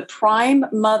this is the prime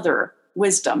mother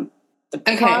wisdom. The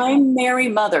primary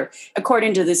mother,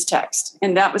 according to this text.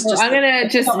 And that was just... I'm going to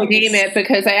just name it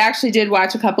because I actually did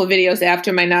watch a couple of videos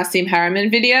after my Nassim Haramein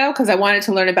video because I wanted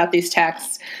to learn about these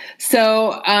texts.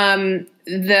 So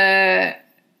the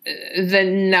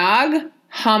Nag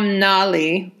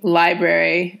Hammadi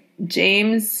Library,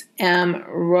 James M.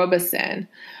 Robeson.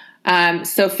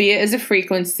 Sophia is a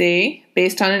frequency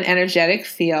based on an energetic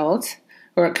field,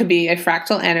 or it could be a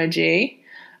fractal energy.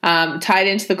 Tied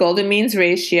into the golden means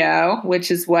ratio,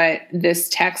 which is what this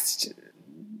text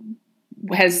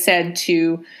has said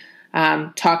to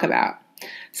talk about.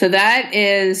 So that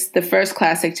is the first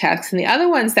classic text. And the other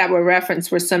ones that were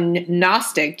referenced were some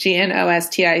Gnostic,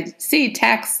 Gnostic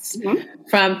texts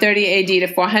from 30 AD to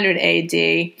 400 AD,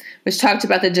 which talked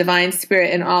about the divine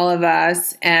spirit in all of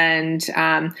us. And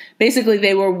basically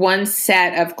they were one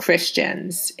set of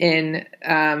Christians in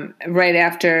right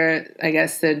after, I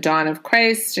guess, the dawn of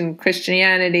Christ and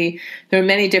Christianity. There were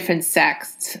many different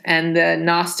sects, and the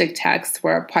Gnostic texts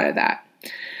were a part of that.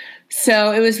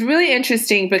 So it was really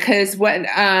interesting because what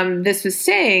this was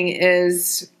saying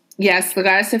is, yes, the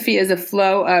goddess Sophia is a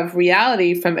flow of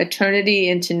reality from eternity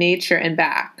into nature and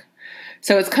back.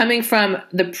 So it's coming from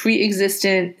the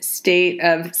pre-existent state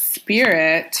of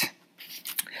spirit.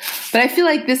 But I feel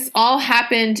like this all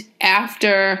happened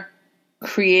after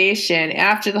creation,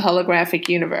 after the holographic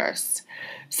universe.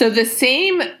 So at the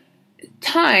same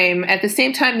time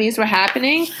these were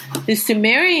happening, the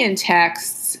Sumerian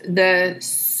texts, the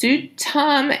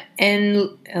Sutam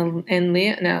the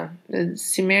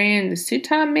Sumerian, the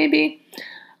Sutam maybe.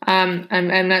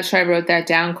 I'm not sure I wrote that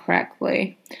down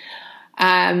correctly.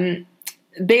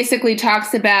 Basically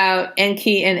talks about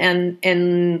Enki and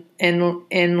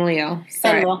Enlil.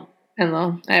 Sorry,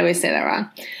 Enlil. I always say that wrong.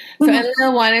 So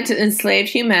Enlil wanted to enslave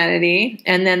humanity,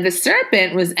 and then the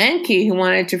serpent was Enki, who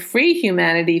wanted to free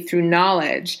humanity through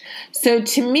knowledge. So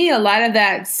to me, a lot of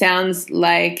that sounds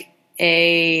like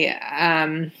a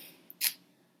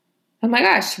oh my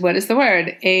gosh, what is the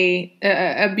word?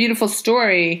 A beautiful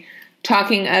story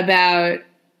talking about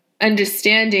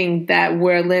understanding that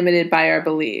we're limited by our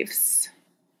beliefs.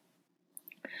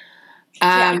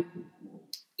 And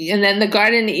then the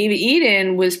Garden of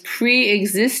Eden was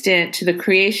pre-existent to the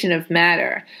creation of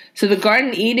matter. So the Garden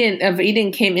of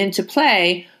Eden came into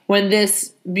play when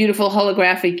this beautiful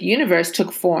holographic universe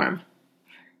took form.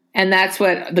 And that's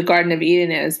what the Garden of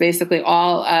Eden is, basically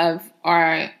all of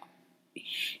our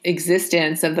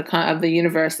existence of the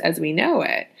universe as we know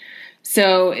it.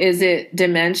 So is it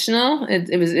dimensional?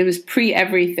 It was pre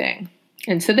everything.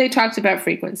 And so they talked about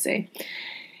frequency.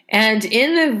 And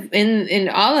in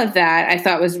all of that, I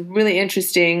thought was really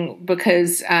interesting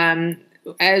because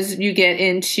as you get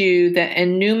into the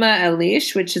Enuma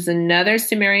Elish, which is another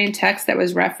Sumerian text that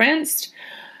was referenced,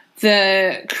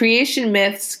 the creation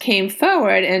myths came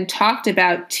forward and talked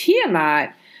about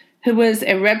Tiamat, who was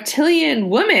a reptilian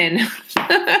woman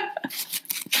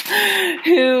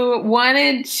who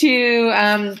wanted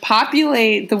to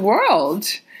populate the world,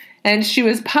 and she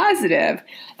was positive.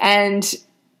 And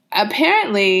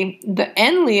apparently the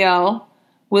Enlil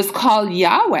was called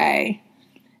Yahweh,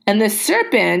 and the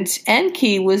serpent,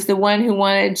 Enki, was the one who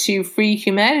wanted to free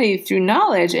humanity through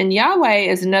knowledge, and Yahweh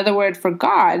is another word for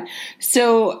God.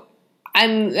 So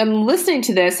I'm listening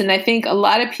to this, and I think a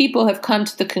lot of people have come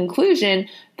to the conclusion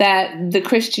that the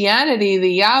Christianity,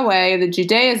 the Yahweh, the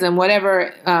Judaism,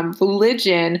 whatever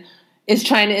religion is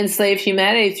trying to enslave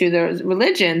humanity through those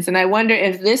religions. And I wonder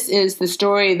if this is the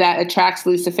story that attracts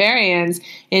Luciferians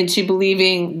into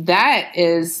believing that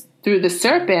is through the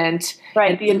serpent.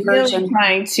 Right, the inversion. Really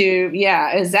trying to,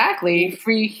 exactly,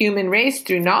 free human race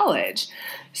through knowledge.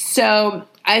 So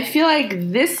I feel like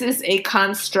this is a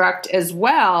construct as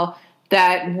well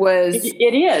that was...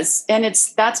 It is. And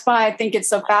that's why I think it's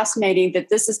so fascinating that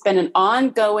this has been an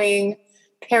ongoing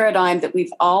paradigm that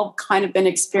we've all kind of been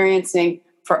experiencing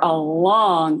for a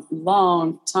long,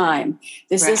 long time.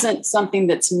 This isn't something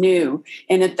that's new.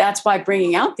 And that's why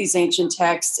bringing out these ancient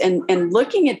texts and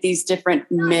looking at these different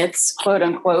myths, quote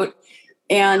unquote,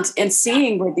 and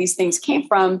seeing where these things came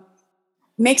from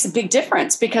makes a big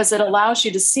difference, because it allows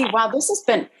you to see, wow, this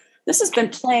has been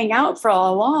playing out for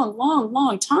a long, long,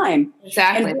 long time.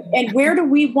 Exactly. And where do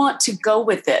we want to go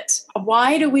with it?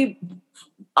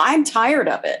 I'm tired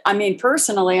of it. I mean,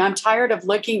 personally, I'm tired of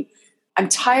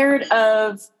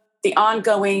the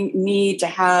ongoing need to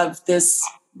have this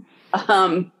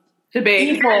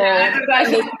debate,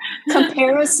 this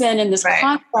comparison and this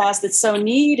contrast that's so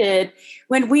needed,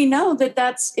 when we know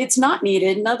that it's not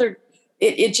needed.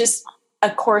 It just,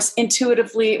 of course,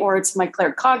 intuitively, or it's my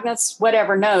claircognizance,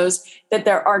 whatever, knows that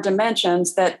there are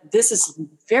dimensions that this is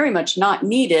very much not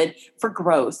needed for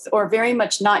growth, or very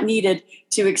much not needed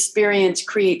to experience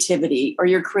creativity or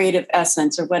your creative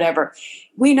essence or whatever.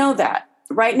 We know that.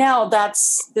 Right now,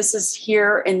 this is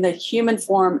here in the human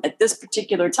form at this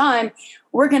particular time.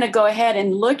 We're going to go ahead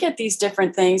and look at these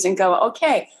different things and go,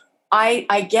 okay,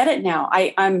 I get it now.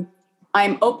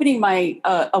 I'm opening my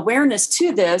awareness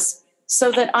to this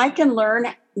so that I can learn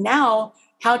now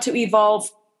how to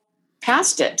evolve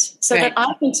past it, so that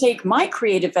I can take my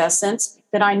creative essence,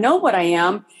 that I know what I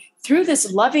am, through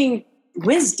this loving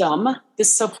wisdom,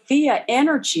 this Sophia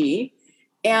energy,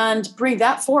 and bring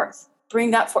that forth,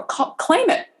 claim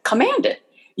it, command it,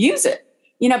 use it.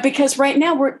 Because right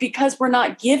now we're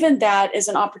not given that as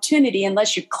an opportunity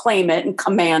unless you claim it and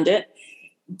command it.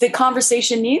 The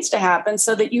conversation needs to happen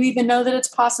so that you even know that it's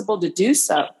possible to do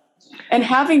so. And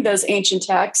having those ancient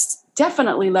texts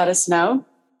definitely let us know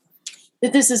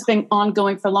that this has been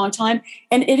ongoing for a long time.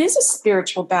 And it is a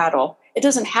spiritual battle. It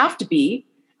doesn't have to be,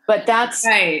 but that's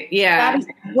right. Yeah. That is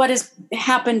what has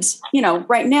happened.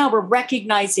 Right now we're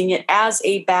recognizing it as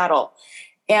a battle.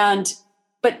 And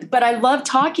but I love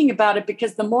talking about it,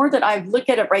 because the more that I look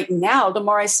at it right now, the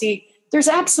more I see there's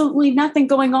absolutely nothing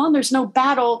going on. There's no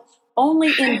battle,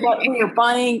 only in what we are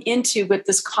buying into with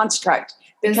this construct.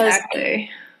 Because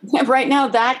right now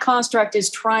that construct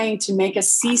is trying to make us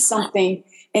see something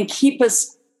and keep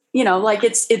us, like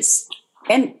it's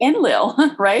Enlil,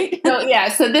 right?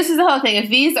 So this is the whole thing.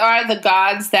 If these are the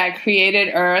gods that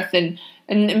created Earth, and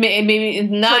maybe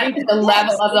not at the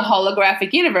level of the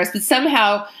holographic universe, but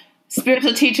somehow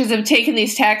spiritual teachers have taken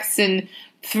these texts and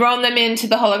thrown them into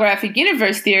the holographic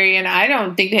universe theory, and I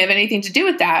don't think they have anything to do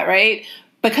with that, right?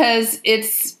 Because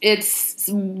it's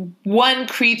one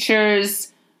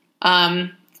creature's,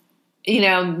 David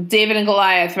and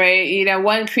Goliath, right?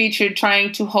 One creature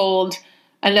trying to hold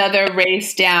another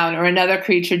race down, or another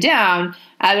creature down,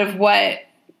 out of what?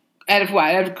 Out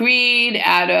of greed,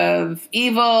 out of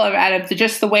evil, or out of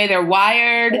just the way they're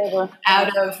wired,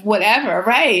 out of whatever,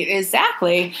 right?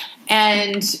 Exactly.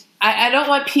 And I don't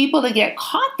want people to get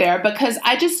caught there, because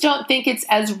I just don't think it's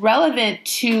as relevant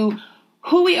to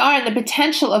who we are and the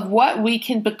potential of what we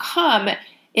can become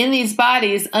in these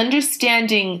bodies,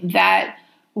 understanding that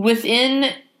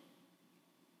within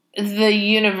the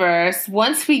universe,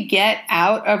 once we get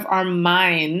out of our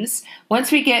minds, once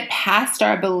we get past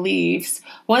our beliefs,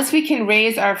 once we can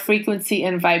raise our frequency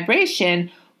and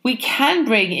vibration, we can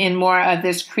bring in more of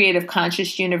this creative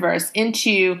conscious universe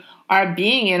into our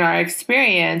being and our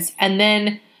experience. And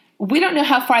then we don't know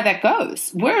how far that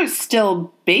goes. We're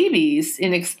still babies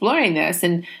in exploring this.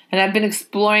 And I've been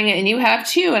exploring it, and you have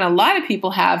too. And a lot of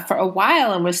people have for a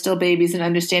while, and we're still babies in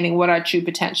understanding what our true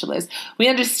potential is. We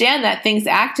understand that things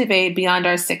activate beyond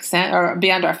our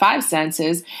beyond our five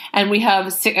senses. And we have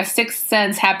a sixth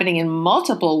sense happening in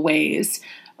multiple ways.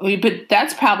 But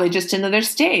that's probably just another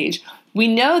stage. We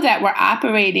know that we're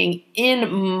operating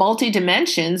in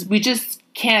multi-dimensions. We just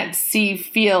can't see,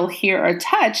 feel, hear, or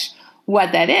touch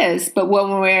what that is. But when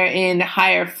we're in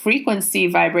higher frequency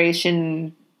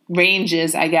vibration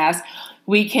ranges, I guess,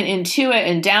 we can intuit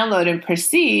and download and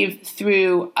perceive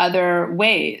through other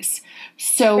ways.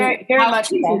 So very much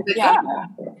so. Yeah.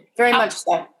 Very much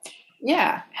so.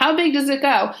 Yeah. How big does it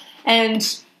go? And,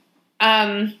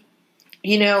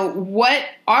 what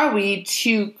are we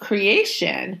to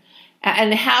creation?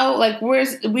 And how,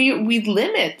 we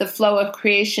limit the flow of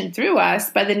creation through us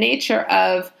by the nature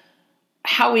of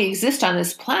how we exist on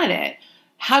this planet.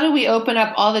 How do we open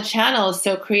up all the channels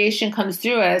so creation comes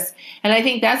through us? And I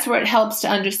think that's where it helps to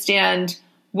understand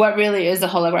what really is a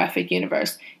holographic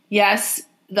universe. Yes,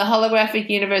 the holographic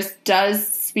universe does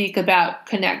speak about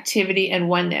connectivity and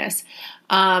oneness.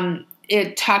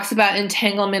 It talks about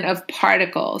entanglement of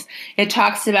particles. It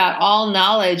talks about all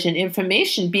knowledge and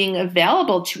information being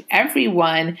available to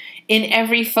everyone in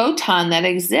every photon that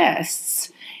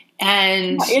exists.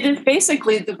 And it is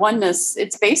basically the oneness.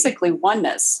 It's basically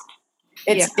oneness.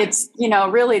 It's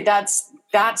really that's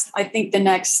I think the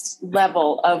next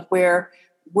level of where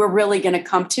we're really going to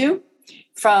come to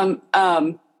from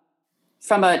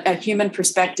a human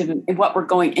perspective, and what we're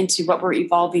going into, what we're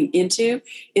evolving into,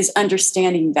 is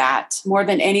understanding that more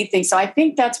than anything. So I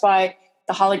think that's why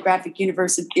the holographic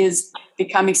universe is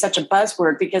becoming such a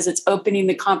buzzword, because it's opening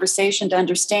the conversation to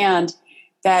understand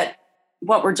that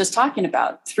what we're just talking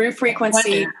about through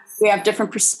frequency, we have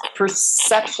different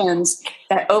perceptions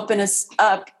that open us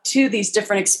up to these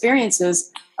different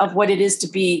experiences of what it is to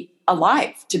be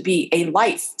alive, to be a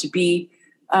life, to be,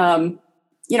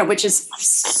 which is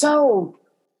so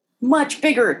much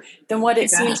bigger than what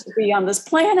it seems to be on this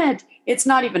planet. It's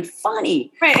not even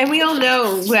funny. Right. And we all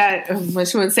know that, I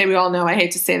wouldn't say we all know, I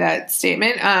hate to say that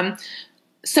statement.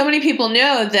 So many people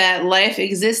know that life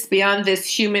exists beyond this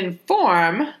human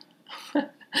form.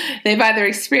 They've either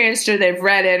experienced, or they've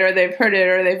read it, or they've heard it,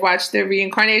 or they've watched the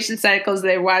reincarnation cycles.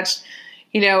 They've watched,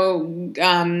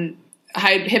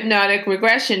 hypnotic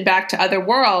regression back to other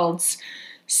worlds.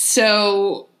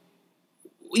 So,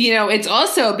 it's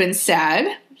also been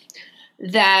said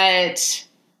that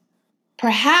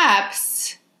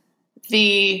perhaps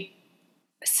the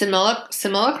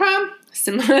simulacrum?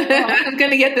 I'm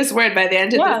going to get this word by the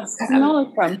end of this.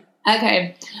 Simulacrum.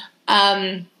 Okay.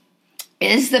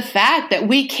 Is the fact that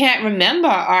we can't remember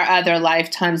our other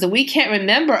lifetimes, and we can't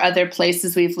remember other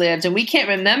places we've lived, and we can't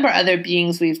remember other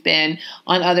beings we've been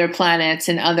on other planets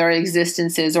and other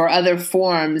existences or other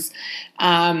forms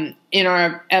in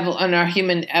our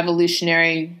human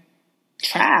evolutionary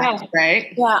track,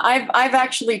 right? Yeah, I've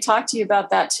actually talked to you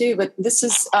about that too. But this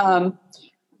is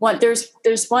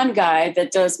there's one guy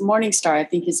that does Morningstar, I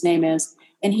think his name is,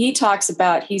 and he talks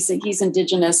about he's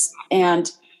indigenous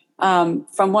and.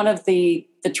 From one of the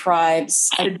tribes,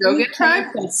 the Dogon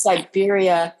tribe in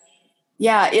Siberia.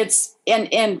 Yeah, it's I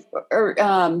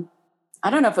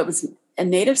don't know if it was a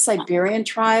native Siberian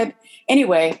tribe.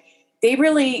 Anyway,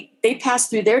 they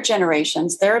passed through their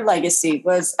generations. Their legacy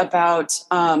was about,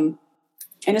 and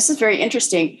this is very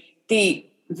interesting.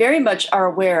 They very much are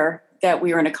aware that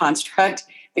we are in a construct,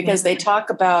 because they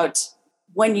talk about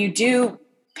when you do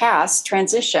pass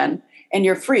transition and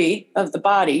you're free of the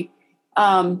body.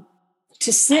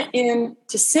 To sit in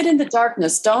the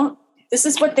darkness. This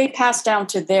is what they pass down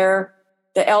to the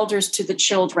elders, to the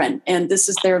children, and this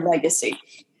is their legacy.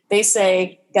 They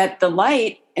say that the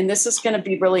light, and this is going to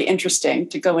be really interesting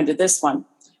to go into this one,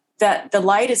 that the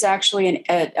light is actually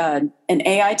an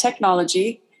AI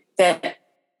technology that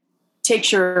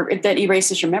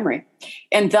erases your memory,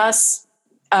 and thus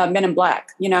Men in Black.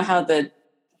 You know how that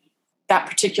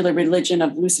particular religion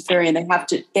of Luciferian,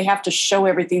 they have to show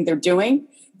everything they're doing.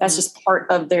 That's just part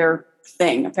of their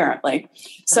thing, apparently.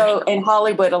 So in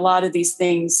Hollywood, a lot of these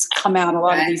things come out, a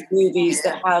lot of these movies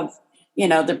that have,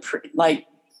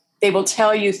 they will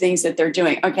tell you things that they're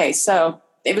doing. Okay, so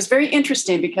it was very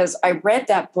interesting, because I read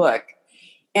that book,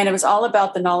 and it was all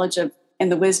about the knowledge of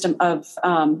and the wisdom of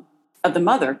the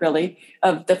mother, really,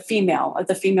 of the female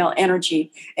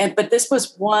energy. But this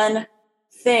was one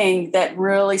thing that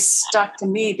really stuck to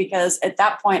me, because at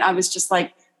that point I was just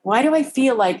like, why do I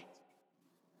feel like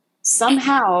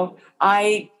somehow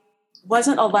I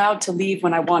wasn't allowed to leave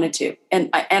when I wanted to? And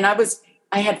I was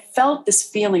I had felt this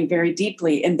feeling very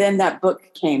deeply. And then that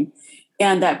book came,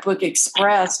 and that book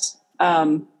expressed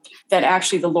that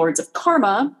actually the lords of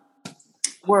karma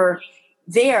were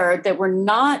there, that were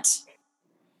not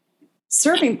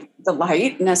serving the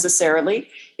light necessarily,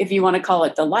 if you want to call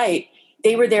it the light.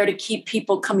 They were there to keep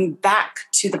people coming back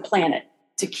to the planet,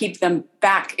 to keep them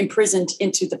back imprisoned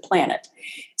into the planet.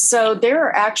 So there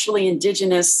are actually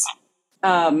indigenous,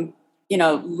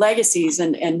 legacies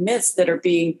and myths that are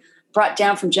being brought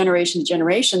down from generation to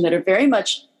generation that are very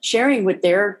much sharing with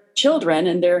their children,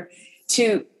 and they're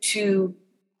to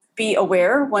be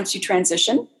aware once you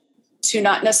transition, to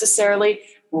not necessarily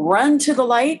run to the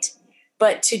light,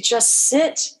 but to just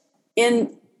sit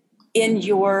in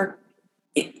the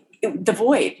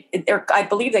void. I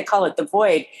believe they call it the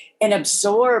void, and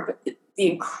absorb the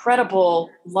incredible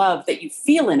love that you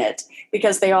feel in it,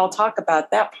 because they all talk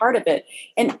about that part of it.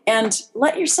 And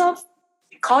let yourself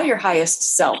call your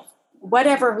highest self,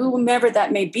 whomever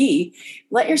that may be.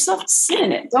 Let yourself sit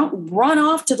in it. Don't run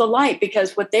off to the light,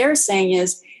 because what they're saying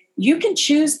is you can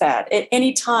choose that at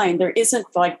any time. There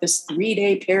isn't like this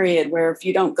 3-day period where if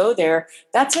you don't go there,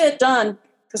 that's it, done.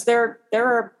 Because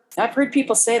I've heard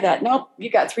people say that, nope, you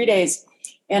got 3 days.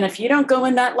 And if you don't go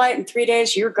in that light in 3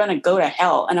 days, you're going to go to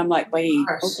hell. And I'm like, wait,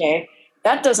 okay,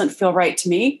 that doesn't feel right to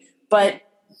me. But,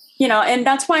 and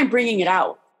that's why I'm bringing it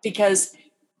out, because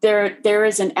there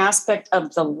is an aspect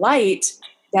of the light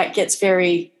that gets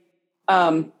very,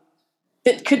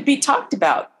 that could be talked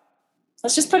about.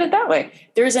 Let's just put it that way.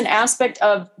 There's an aspect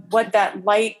of what that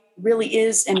light really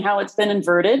is and how it's been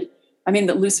inverted. I mean,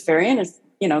 the Luciferian is,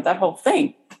 that whole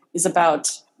thing is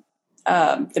about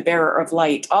the bearer of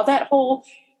light. All that whole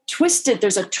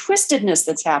there's a twistedness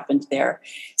that's happened there.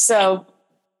 So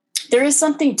there is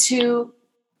something to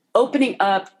opening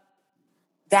up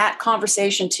that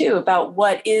conversation too, about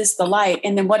what is the light,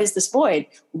 and then what is this void?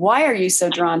 Why are you so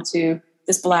drawn to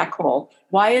this black hole?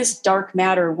 Why is dark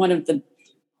matter one of the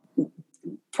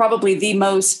probably the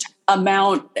most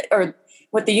amount, or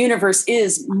what the universe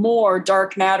is, more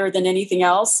dark matter than anything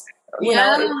else?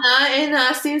 Not in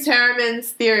Nassim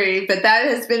Haramehn's theory, but that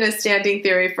has been a standing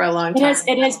theory for a long time.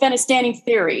 It has been a standing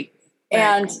theory. Right.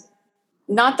 And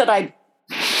not that I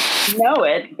know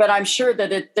it, but I'm sure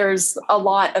that there's a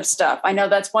lot of stuff. I know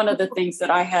that's one of the things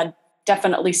that I had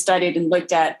definitely studied and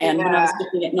looked at. And when I was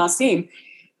looking at Nassim,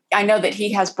 I know that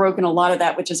he has broken a lot of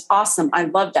that, which is awesome. I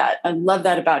love that. I love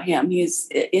that about him. He's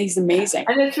amazing.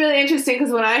 And it's really interesting,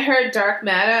 because when I heard dark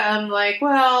matter, I'm like,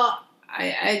 well,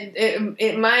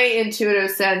 my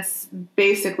intuitive sense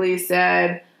basically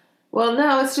said, well,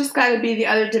 no, it's just got to be the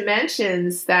other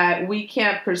dimensions that we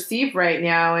can't perceive right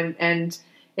now. And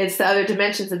it's the other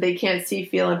dimensions that they can't see,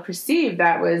 feel, and perceive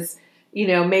that was,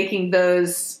 making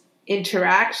those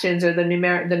interactions or the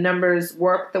numbers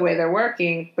work the way they're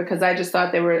working, because I just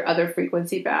thought they were other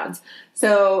frequency bounds.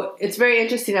 So it's very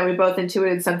interesting that we both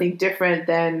intuited something different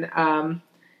than,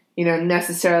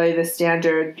 necessarily the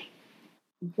standard,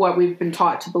 what we've been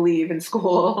taught to believe in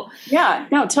school. Yeah,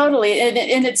 no, totally. And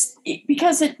it's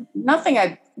because nothing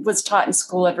I was taught in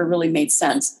school ever really made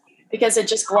sense, because it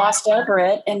just glossed over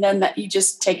it. And then that you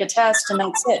just take a test and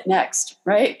that's it, next,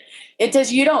 right?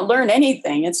 You don't learn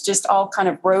anything. It's just all kind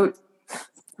of rote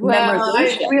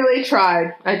memorization. I really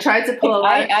tried. I tried to pull a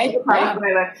lot of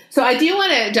my life. So I do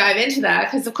want to dive into that,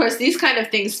 because of course these kind of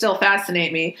things still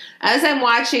fascinate me. As I'm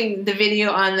watching the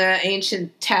video on the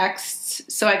ancient texts,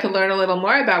 so I could learn a little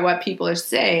more about what people are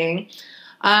saying,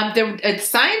 a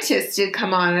scientist did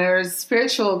come on. There was a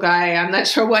spiritual guy. I'm not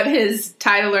sure what his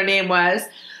title or name was,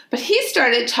 but he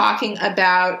started talking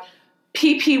about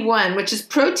PP1, which is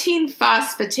protein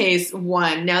phosphatase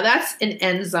 1. Now that's an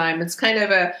enzyme. It's kind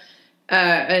of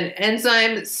an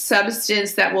enzyme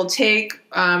substance that will take,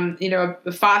 a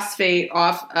phosphate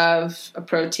off of a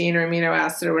protein or amino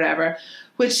acid or whatever,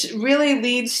 which really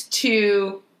leads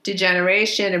to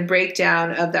degeneration and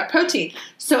breakdown of that protein.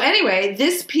 So anyway,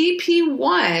 this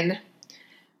PP1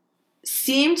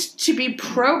 seemed to be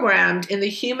programmed in the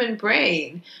human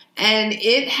brain, and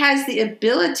it has the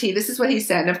ability, this is what he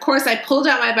said, and of course I pulled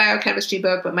out my biochemistry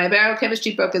book, but my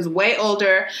biochemistry book is way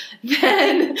older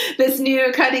than this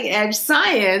new cutting edge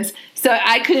science, so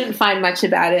I couldn't find much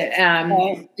about it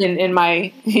in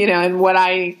my, in what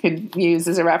I could use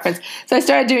as a reference. So I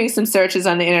started doing some searches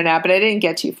on the internet, but I didn't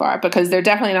get too far, because they're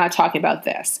definitely not talking about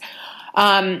this.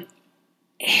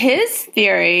 His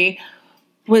theory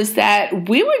was that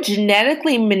we were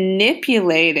genetically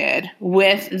manipulated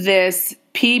with this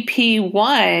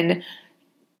PP1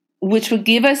 which would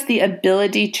give us the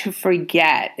ability to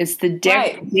forget. It's the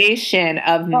degradation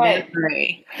of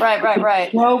memory.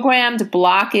 Right. Programmed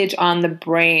blockage on the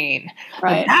brain.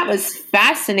 Right. And that was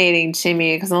fascinating to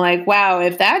me because I'm like, wow,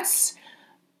 if that's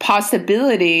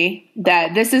possibility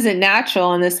that this isn't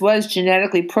natural and this was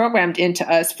genetically programmed into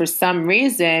us for some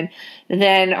reason,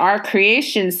 then our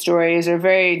creation stories are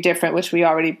very different, which we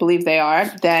already believe they are,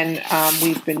 than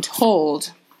we've been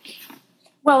told.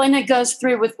 Well, and it goes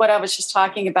through with what I was just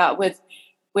talking about with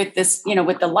this,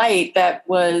 with the light that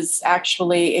was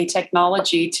actually a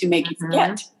technology to make you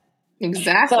forget.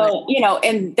 Exactly. So,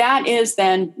 and that is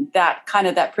then that kind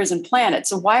of that prison planet.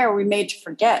 So why are we made to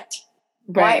forget?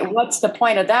 Right. What's the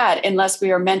point of that unless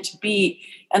we are meant to be,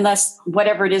 unless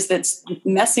whatever it is that's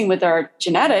messing with our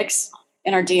genetics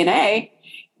and our DNA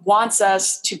wants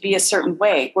us to be a certain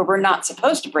way where we're not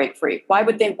supposed to break free? Why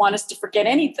would they want us to forget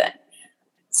anything?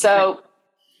 So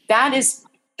that is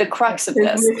the crux of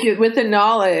this. With the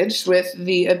knowledge, with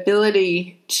the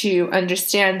ability to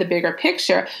understand the bigger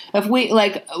picture,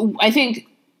 I think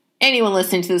anyone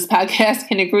listening to this podcast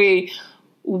can agree,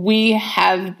 we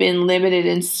have been limited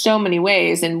in so many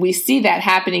ways, and we see that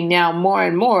happening now more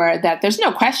and more, that there's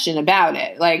no question about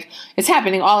it. Like, it's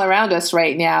happening all around us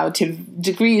right now to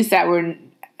degrees that were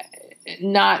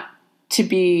not to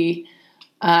be,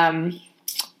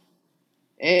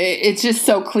 it's just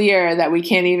so clear that we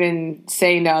can't even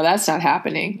say, no, that's not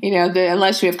happening,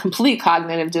 unless we have complete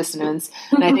cognitive dissonance.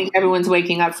 And I think everyone's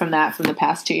waking up from that from the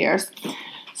past 2 years.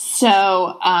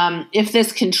 So if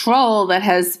this control that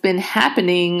has been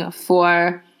happening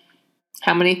for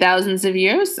how many thousands of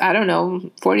years? I don't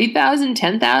know, 40,000,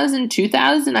 10,000,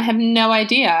 2,000? I have no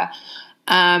idea.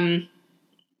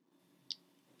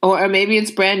 Or maybe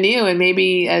it's brand new, and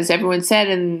maybe, as everyone said,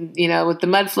 and with the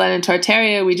mud flood in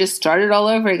Tartaria, we just started all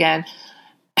over again.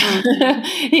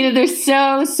 There's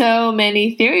so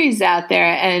many theories out there,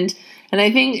 and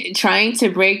I think trying to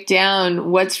break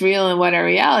down what's real and what our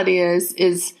reality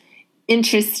is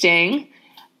interesting,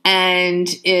 and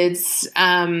it's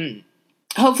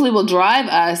hopefully will drive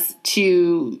us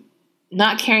to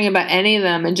not caring about any of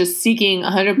them and just seeking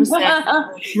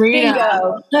 100%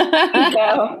 freedom.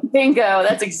 Bingo.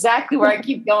 That's exactly where I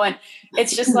keep going.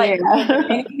 It's just like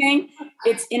anything,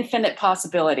 it's infinite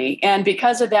possibility. And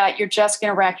because of that, you're just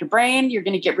going to rack your brain. You're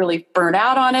going to get really burnt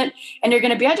out on it. And you're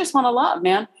going to be, I just want to love,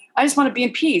 man. I just want to be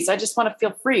in peace. I just want to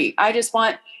feel free.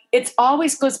 It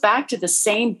always goes back to the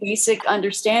same basic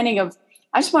understanding of,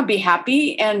 I just want to be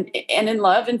happy and in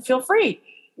love and feel free.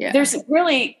 Yeah. There's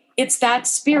really, it's that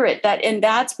spirit and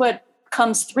that's what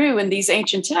comes through in these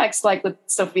ancient texts, like with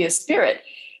Sophia's spirit.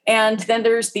 And then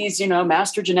there's these,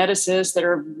 master geneticists that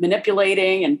are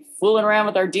manipulating and fooling around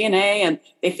with our DNA, and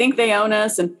they think they own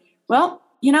us. And well,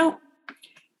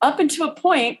 up until a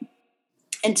point,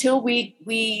 until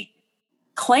we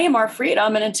claim our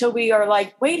freedom, and until we are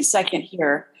like, wait a second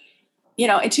here,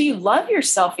 until you love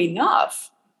yourself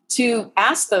enough to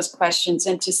ask those questions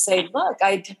and to say, look,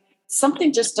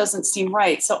 something just doesn't seem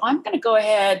right. So I'm going to go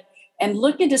ahead and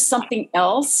look into something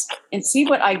else and see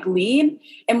what I glean.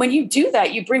 And when you do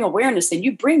that, you bring awareness and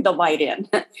you bring the light in.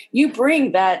 You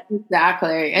bring that.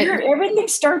 Exactly. Everything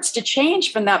starts to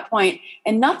change from that point,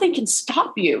 and nothing can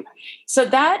stop you. So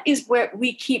that is where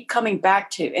we keep coming back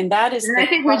to. And that is. And I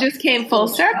think we just came full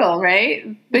circle,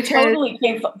 right? Because totally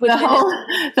came the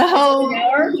whole.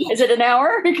 Is it an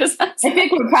hour? Because I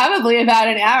think we're probably about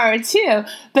an hour too.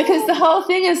 Because the whole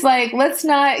thing is like, let's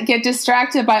not get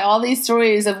distracted by all these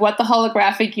stories of what the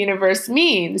holographic universe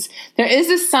means. There is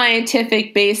a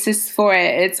scientific basis for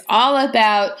it. It's all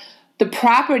about the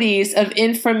properties of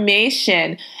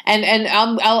information. And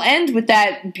I'll end with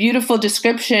that beautiful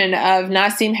description of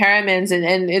Nassim Haramein,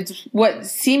 and it's what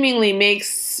seemingly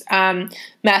makes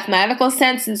mathematical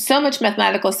sense, and so much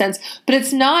mathematical sense, but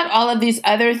it's not all of these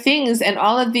other things and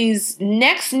all of these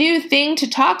next new thing to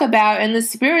talk about in the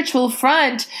spiritual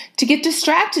front to get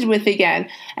distracted with again.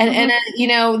 And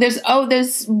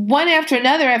there's one after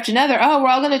another. Oh, we're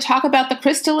all going to talk about the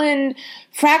crystalline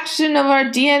fraction of our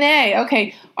DNA.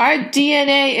 Okay, our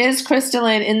DNA is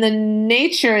crystalline in the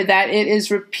nature that it is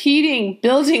repeating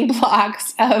building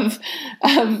blocks of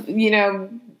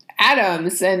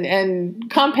atoms and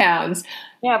compounds.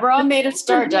 Yeah, we're all made of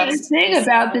stardust. The thing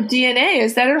about the DNA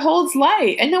is that it holds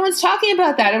light, and no one's talking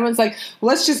about that. Everyone's like,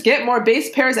 let's just get more base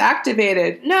pairs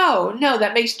activated. No,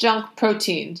 that makes junk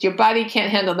proteins. Your body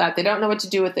can't handle that. They don't know what to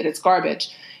do with it. It's garbage.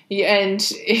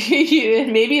 and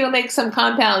maybe it'll make some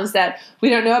compounds that we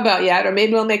don't know about yet, or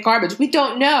maybe it'll make garbage. We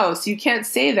don't know, so you can't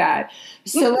say that.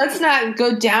 So let's not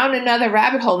go down another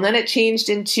rabbit hole. And then it changed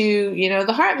into,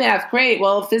 the heart math. Great.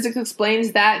 Well, physics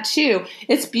explains that too.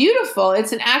 It's beautiful.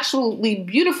 It's an actually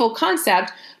beautiful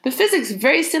concept, but physics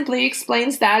very simply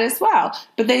explains that as well.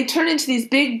 But they turn into these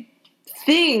big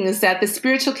things that the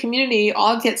spiritual community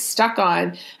all gets stuck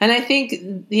on. And I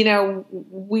think,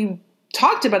 we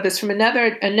talked about this from a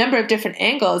number of different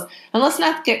angles, and let's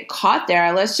not get caught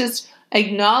there. Let's just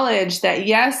acknowledge that,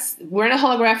 yes, we're in a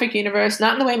holographic universe,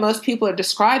 not in the way most people are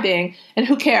describing, and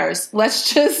who cares?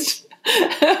 Let's just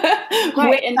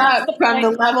wake up from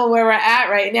the level where we're at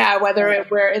right now, whether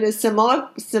we're in a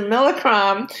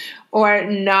simulacrum or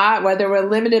not, whether we're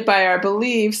limited by our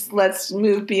beliefs. Let's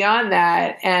move beyond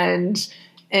that and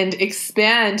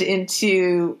expand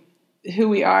into who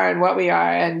we are and what we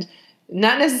are, and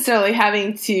not necessarily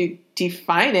having to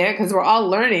define it, because we're all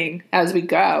learning as we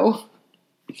go.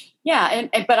 Yeah,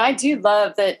 but I do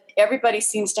love that everybody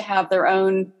seems to have their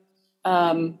own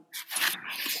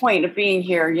point of being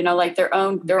here. Like their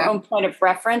own point of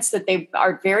reference that they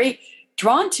are very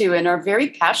drawn to and are very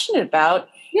passionate about.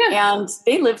 Yeah. And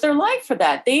they live their life for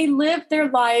that. They live their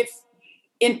life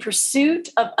in pursuit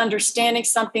of understanding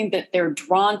something that they're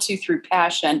drawn to through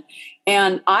passion.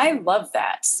 And I love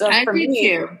that. So for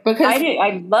me, because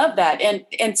I love that.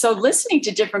 And so listening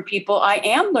to different people, I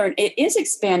am learning. It is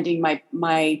expanding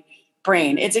my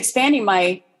brain. It's expanding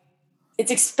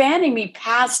me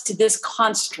past to this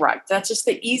construct. That's just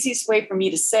the easiest way for me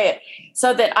to say it,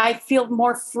 so that I feel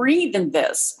more free than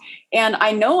this. And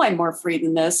I know I'm more free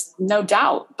than this, no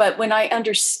doubt. But when I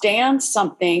understand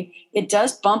something, it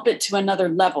does bump it to another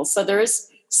level. So there is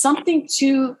something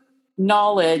to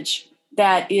knowledge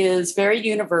that is very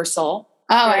universal.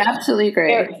 Oh, very, absolutely agree.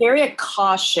 Very, very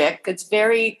Akashic. It's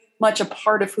very much a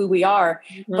part of who we are,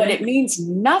 but it means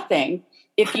nothing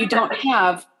if you don't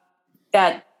have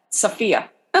that Sophia,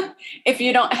 if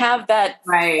you don't have that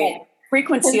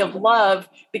frequency of love,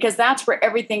 because that's where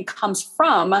everything comes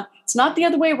from. It's not the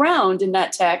other way around in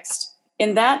that text.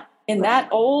 In that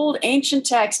old ancient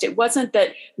text, it wasn't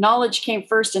that knowledge came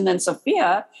first and then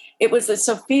Sophia. It was the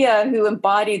Sophia who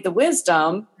embodied the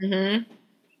wisdom. Mm-hmm.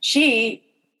 She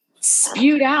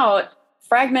spewed out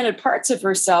fragmented parts of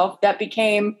herself that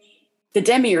became the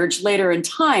demiurge later in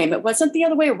time. It wasn't the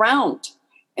other way around.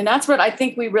 And that's what I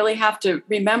think we really have to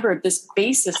remember, this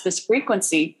basis, this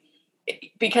frequency,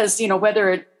 because, whether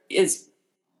it is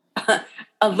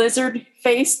a lizard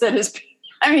face that is,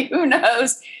 who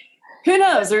knows? Who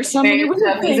knows? There's so many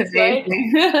weird things, right?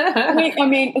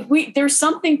 There's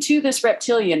something to this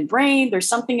reptilian brain. There's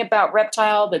something about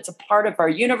reptile that's a part of our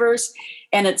universe,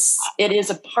 and it is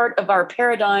a part of our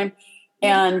paradigm,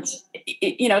 and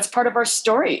it's part of our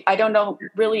story. I don't know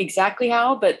really exactly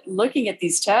how, but looking at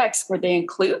these texts where they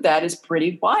include that is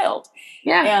pretty wild.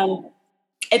 Yeah, and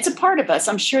it's a part of us.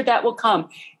 I'm sure that will come,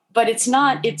 but it's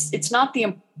not. It's not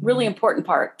the really important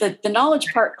part. The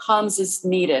knowledge part comes as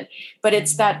needed, but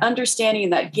it's that understanding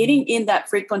and that getting in that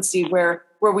frequency where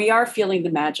we are feeling the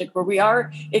magic, where we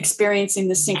are experiencing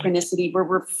the synchronicity, where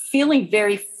we're feeling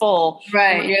very full.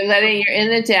 Right. You're in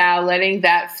the Tao, letting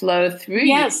that flow through.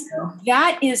 Yes. You.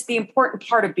 That is the important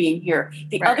part of being here.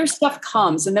 The other stuff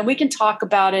comes, and then we can talk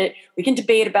about it. We can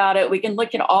debate about it. We can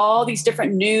look at all these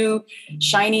different new,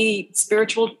 shiny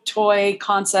spiritual toy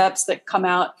concepts that come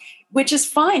out, which is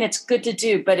fine. It's good to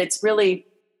do, but it's really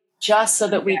just so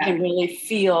that we can really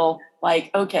feel like,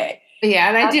 okay. Yeah,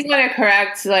 and I do want to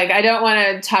correct, I don't want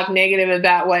to talk negative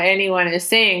about what anyone is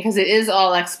saying, because it is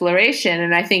all exploration,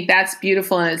 and I think that's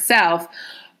beautiful in itself.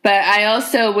 But I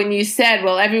also, when you said,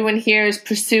 well, everyone here is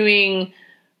pursuing,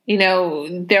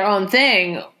 their own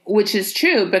thing, which is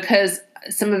true, because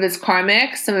some of it's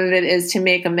karmic, some of it is to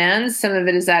make amends, some of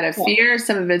it is out of fear,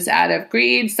 some of it's out of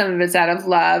greed, some of it's out of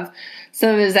love, some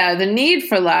of it is out of the need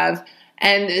for love.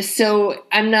 And so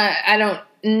I don't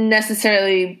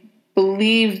necessarily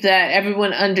believe that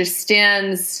everyone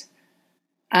understands.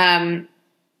 Well,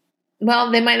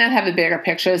 they might not have a bigger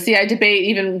picture. See, I debate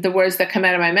even the words that come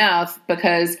out of my mouth,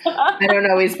 because I don't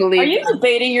always believe. Are you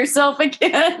debating yourself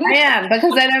again? I am,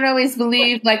 because I don't always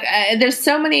believe. There's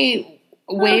so many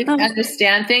ways to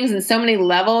understand things and so many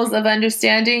levels of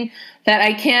understanding that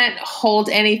I can't hold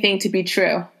anything to be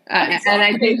true. And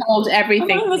I do hold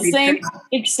everything to be true.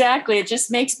 Exactly. It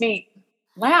just makes me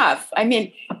laugh.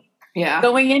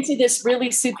 Going into this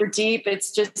really super deep,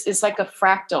 it's like a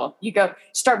fractal. You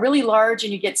start really large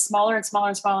and you get smaller and smaller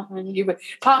and smaller, and then you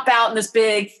pop out in this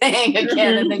big thing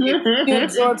again, and then you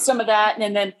absorb some of that,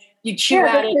 and then you chew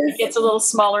at it, it gets a little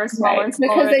smaller and smaller and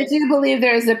smaller. Because I do believe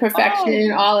there's a perfection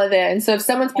in all of it. And so if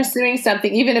someone's pursuing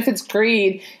something, even if it's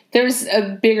greed, there's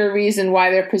a bigger reason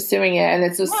why they're pursuing it. And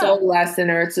it's a soul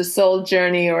lesson, or it's a soul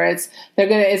journey, or it's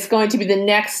going to be the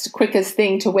next quickest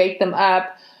thing to wake them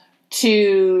up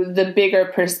to the bigger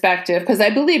perspective. Because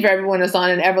I believe everyone is on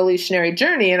an evolutionary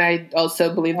journey. And I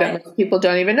also believe that most people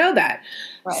don't even know that.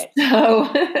 Right.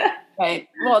 So, right.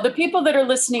 Well, the people that are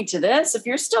listening to this, if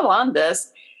you're still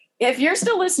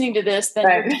listening to this, then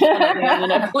you're definitely on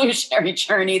an evolutionary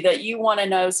journey that you want to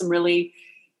know some really,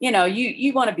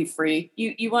 you want to be free.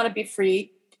 You want to be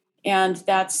free. And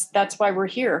that's why we're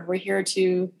here. We're here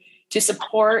to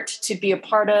support, to be a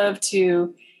part of,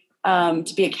 to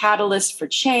be a catalyst for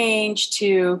change,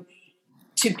 to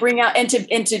bring out and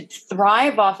to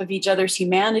thrive off of each other's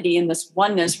humanity in this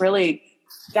oneness. Really,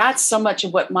 that's so much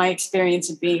of what my experience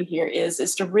of being here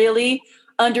is to really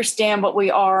understand what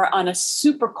we are on a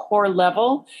super core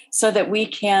level, so that we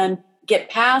can get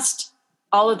past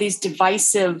all of these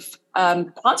divisive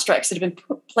constructs that have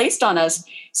been placed on us,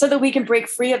 so that we can break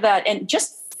free of that and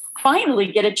just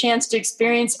finally get a chance to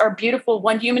experience our beautiful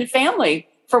one human family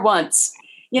for once,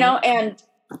 and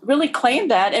really claim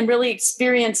that and really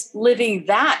experience living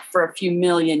that for a few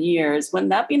million years. Wouldn't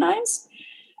that be nice?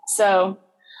 So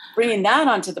bringing that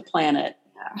onto the planet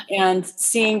and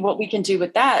seeing what we can do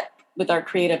with that, with our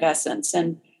creative essence.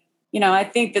 And, I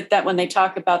think that when they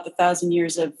talk about the 1,000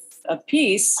 years of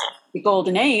peace, the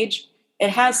golden age, it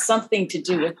has something to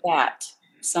do with that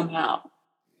somehow.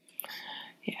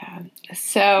 Yeah.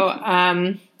 So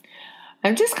I'm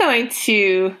just going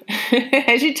to,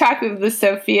 as you talk of the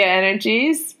Sophia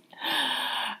energies,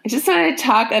 I just want to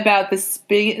talk about the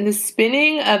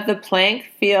spinning of the Planck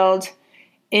field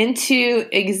into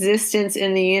existence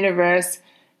in the universe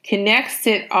connects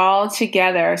it all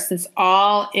together, since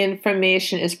all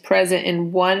information is present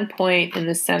in one point in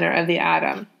the center of the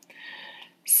atom.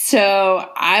 So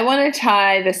I want to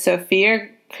tie the Sophia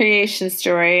creation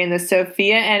story and the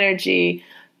Sophia energy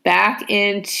back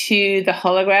into the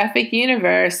holographic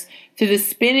universe through the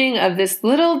spinning of this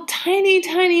little tiny,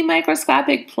 tiny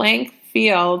microscopic Planck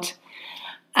field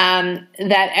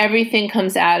that everything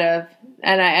comes out of.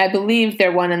 And I believe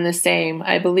they're one and the same.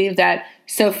 I believe that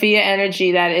Sophia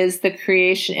energy, that is the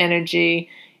creation energy,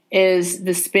 is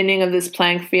the spinning of this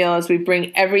Planck field as we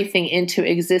bring everything into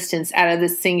existence out of the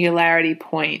singularity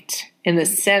point in the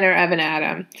center of an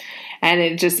atom. And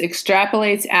it just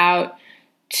extrapolates out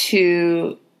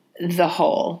to the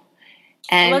whole.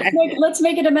 And let's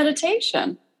make it a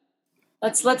meditation.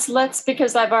 Let's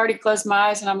because I've already closed my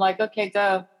eyes and I'm like, okay,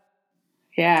 go.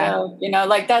 Yeah. So,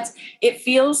 it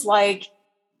feels like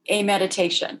a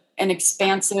meditation, an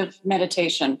expansive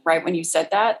meditation, right? When you said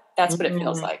that, that's what it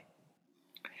feels like.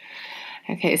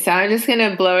 Okay, so I'm just going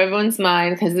to blow everyone's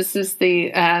mind, because this is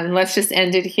let's just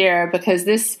end it here, because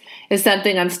this is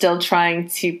something I'm still trying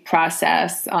to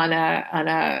process on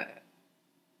a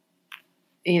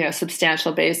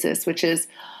substantial basis, which is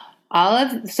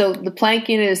so the Planck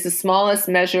unit is the smallest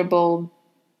measurable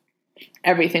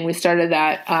everything. We started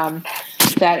that.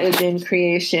 That is in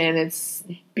creation. It's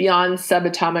beyond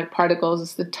subatomic particles.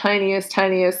 It's the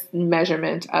tiniest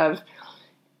measurement of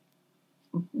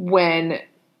when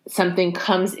something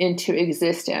comes into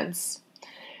existence.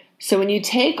 So when you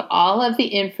take all of the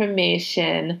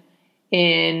information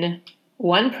in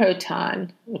one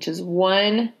proton, which is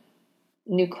one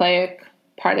nucleic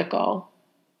particle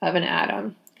of an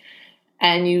atom,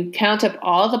 and you count up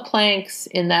all the Plancks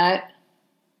in that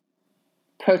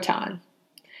proton,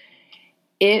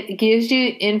 it gives you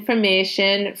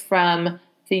information from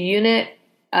the unit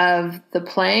of the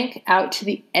Planck out to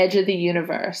the edge of the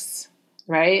universe,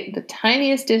 right? The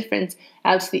tiniest difference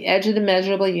out to the edge of the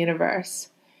measurable universe.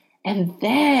 And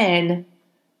then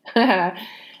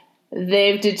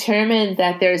they've determined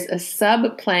that there's a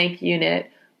sub-Planck unit,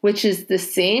 which is the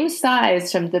same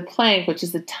size from the Planck, which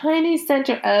is the tiny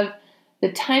center of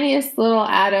the tiniest little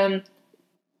atom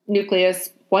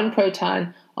nucleus, one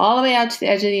proton, all the way out to the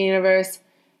edge of the universe.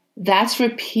 That's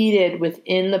repeated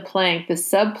within the Planck. The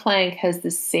sub-Planck has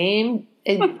the same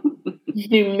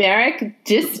numeric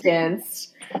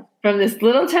distance from this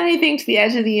little tiny thing to the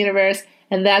edge of the universe,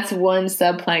 and that's one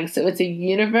sub-Planck. So it's a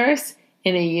universe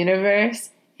in a universe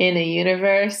in a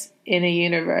universe in a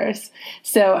universe.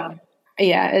 So,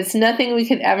 yeah, it's nothing we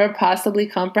could ever possibly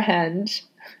comprehend.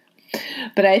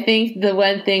 But I think the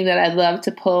one thing that I'd love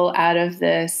to pull out of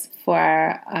this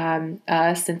for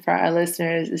us and for our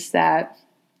listeners is that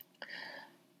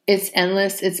it's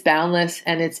endless, it's boundless,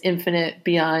 and it's infinite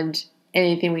beyond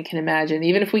anything we can imagine.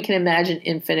 Even if we can imagine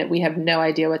infinite, we have no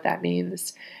idea what that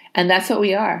means. And that's what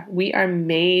we are. We are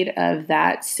made of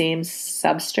that same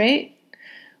substrate.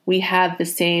 We have the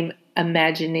same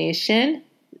imagination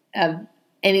of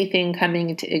anything coming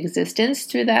into existence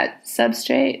through that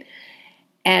substrate.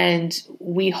 And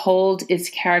we hold its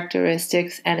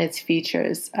characteristics and its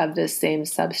features of this same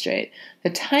substrate. The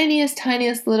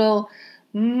tiniest little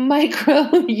micro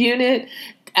unit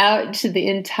out to the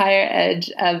entire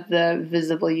edge of the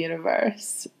visible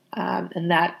universe.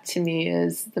 And that, to me,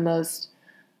 is the most...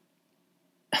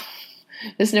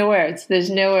 There's no words.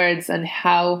 There's no words on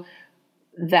how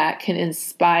that can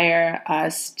inspire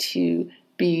us to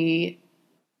be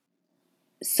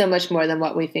so much more than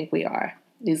what we think we are.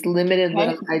 These limited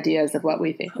little ideas of what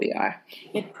we think we are.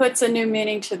 It puts a new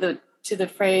meaning to the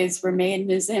phrase, "We're made in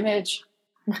His image."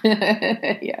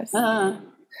 Yes.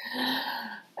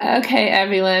 Okay,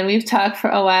 everyone. We've talked for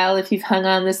a while. If you've hung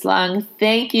on this long,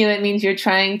 thank you. It means you're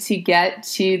trying to get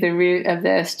to the root of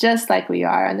this, just like we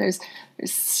are. And there's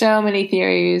so many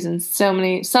theories and so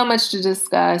much to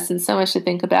discuss and so much to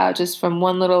think about just from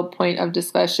one little point of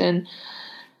discussion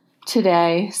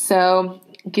today. So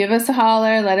give us a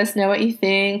holler. Let us know what you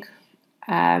think.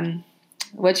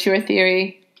 What's your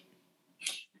theory?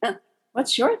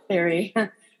 What's your theory?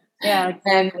 Yeah.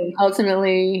 Exactly. And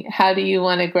ultimately, how do you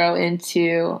want to grow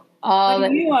into all what that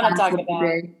do you want to talk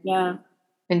about? Yeah.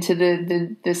 Into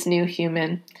this new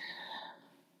human.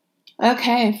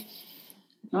 Okay.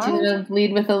 All Do you right. want to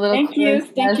lead with a little Thank you.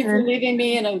 quiz, Thank you for Jasmine? leaving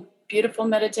me in a beautiful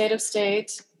meditative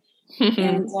state.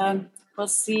 And we'll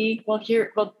see. We'll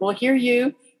hear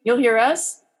you. You'll hear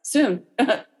us soon.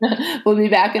 We'll be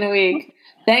back in a week.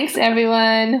 Thanks,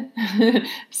 everyone.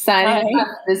 Signing off.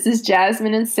 This is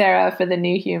Jasmine and Sarrah for the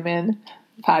New Human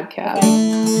podcast.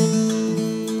 Okay.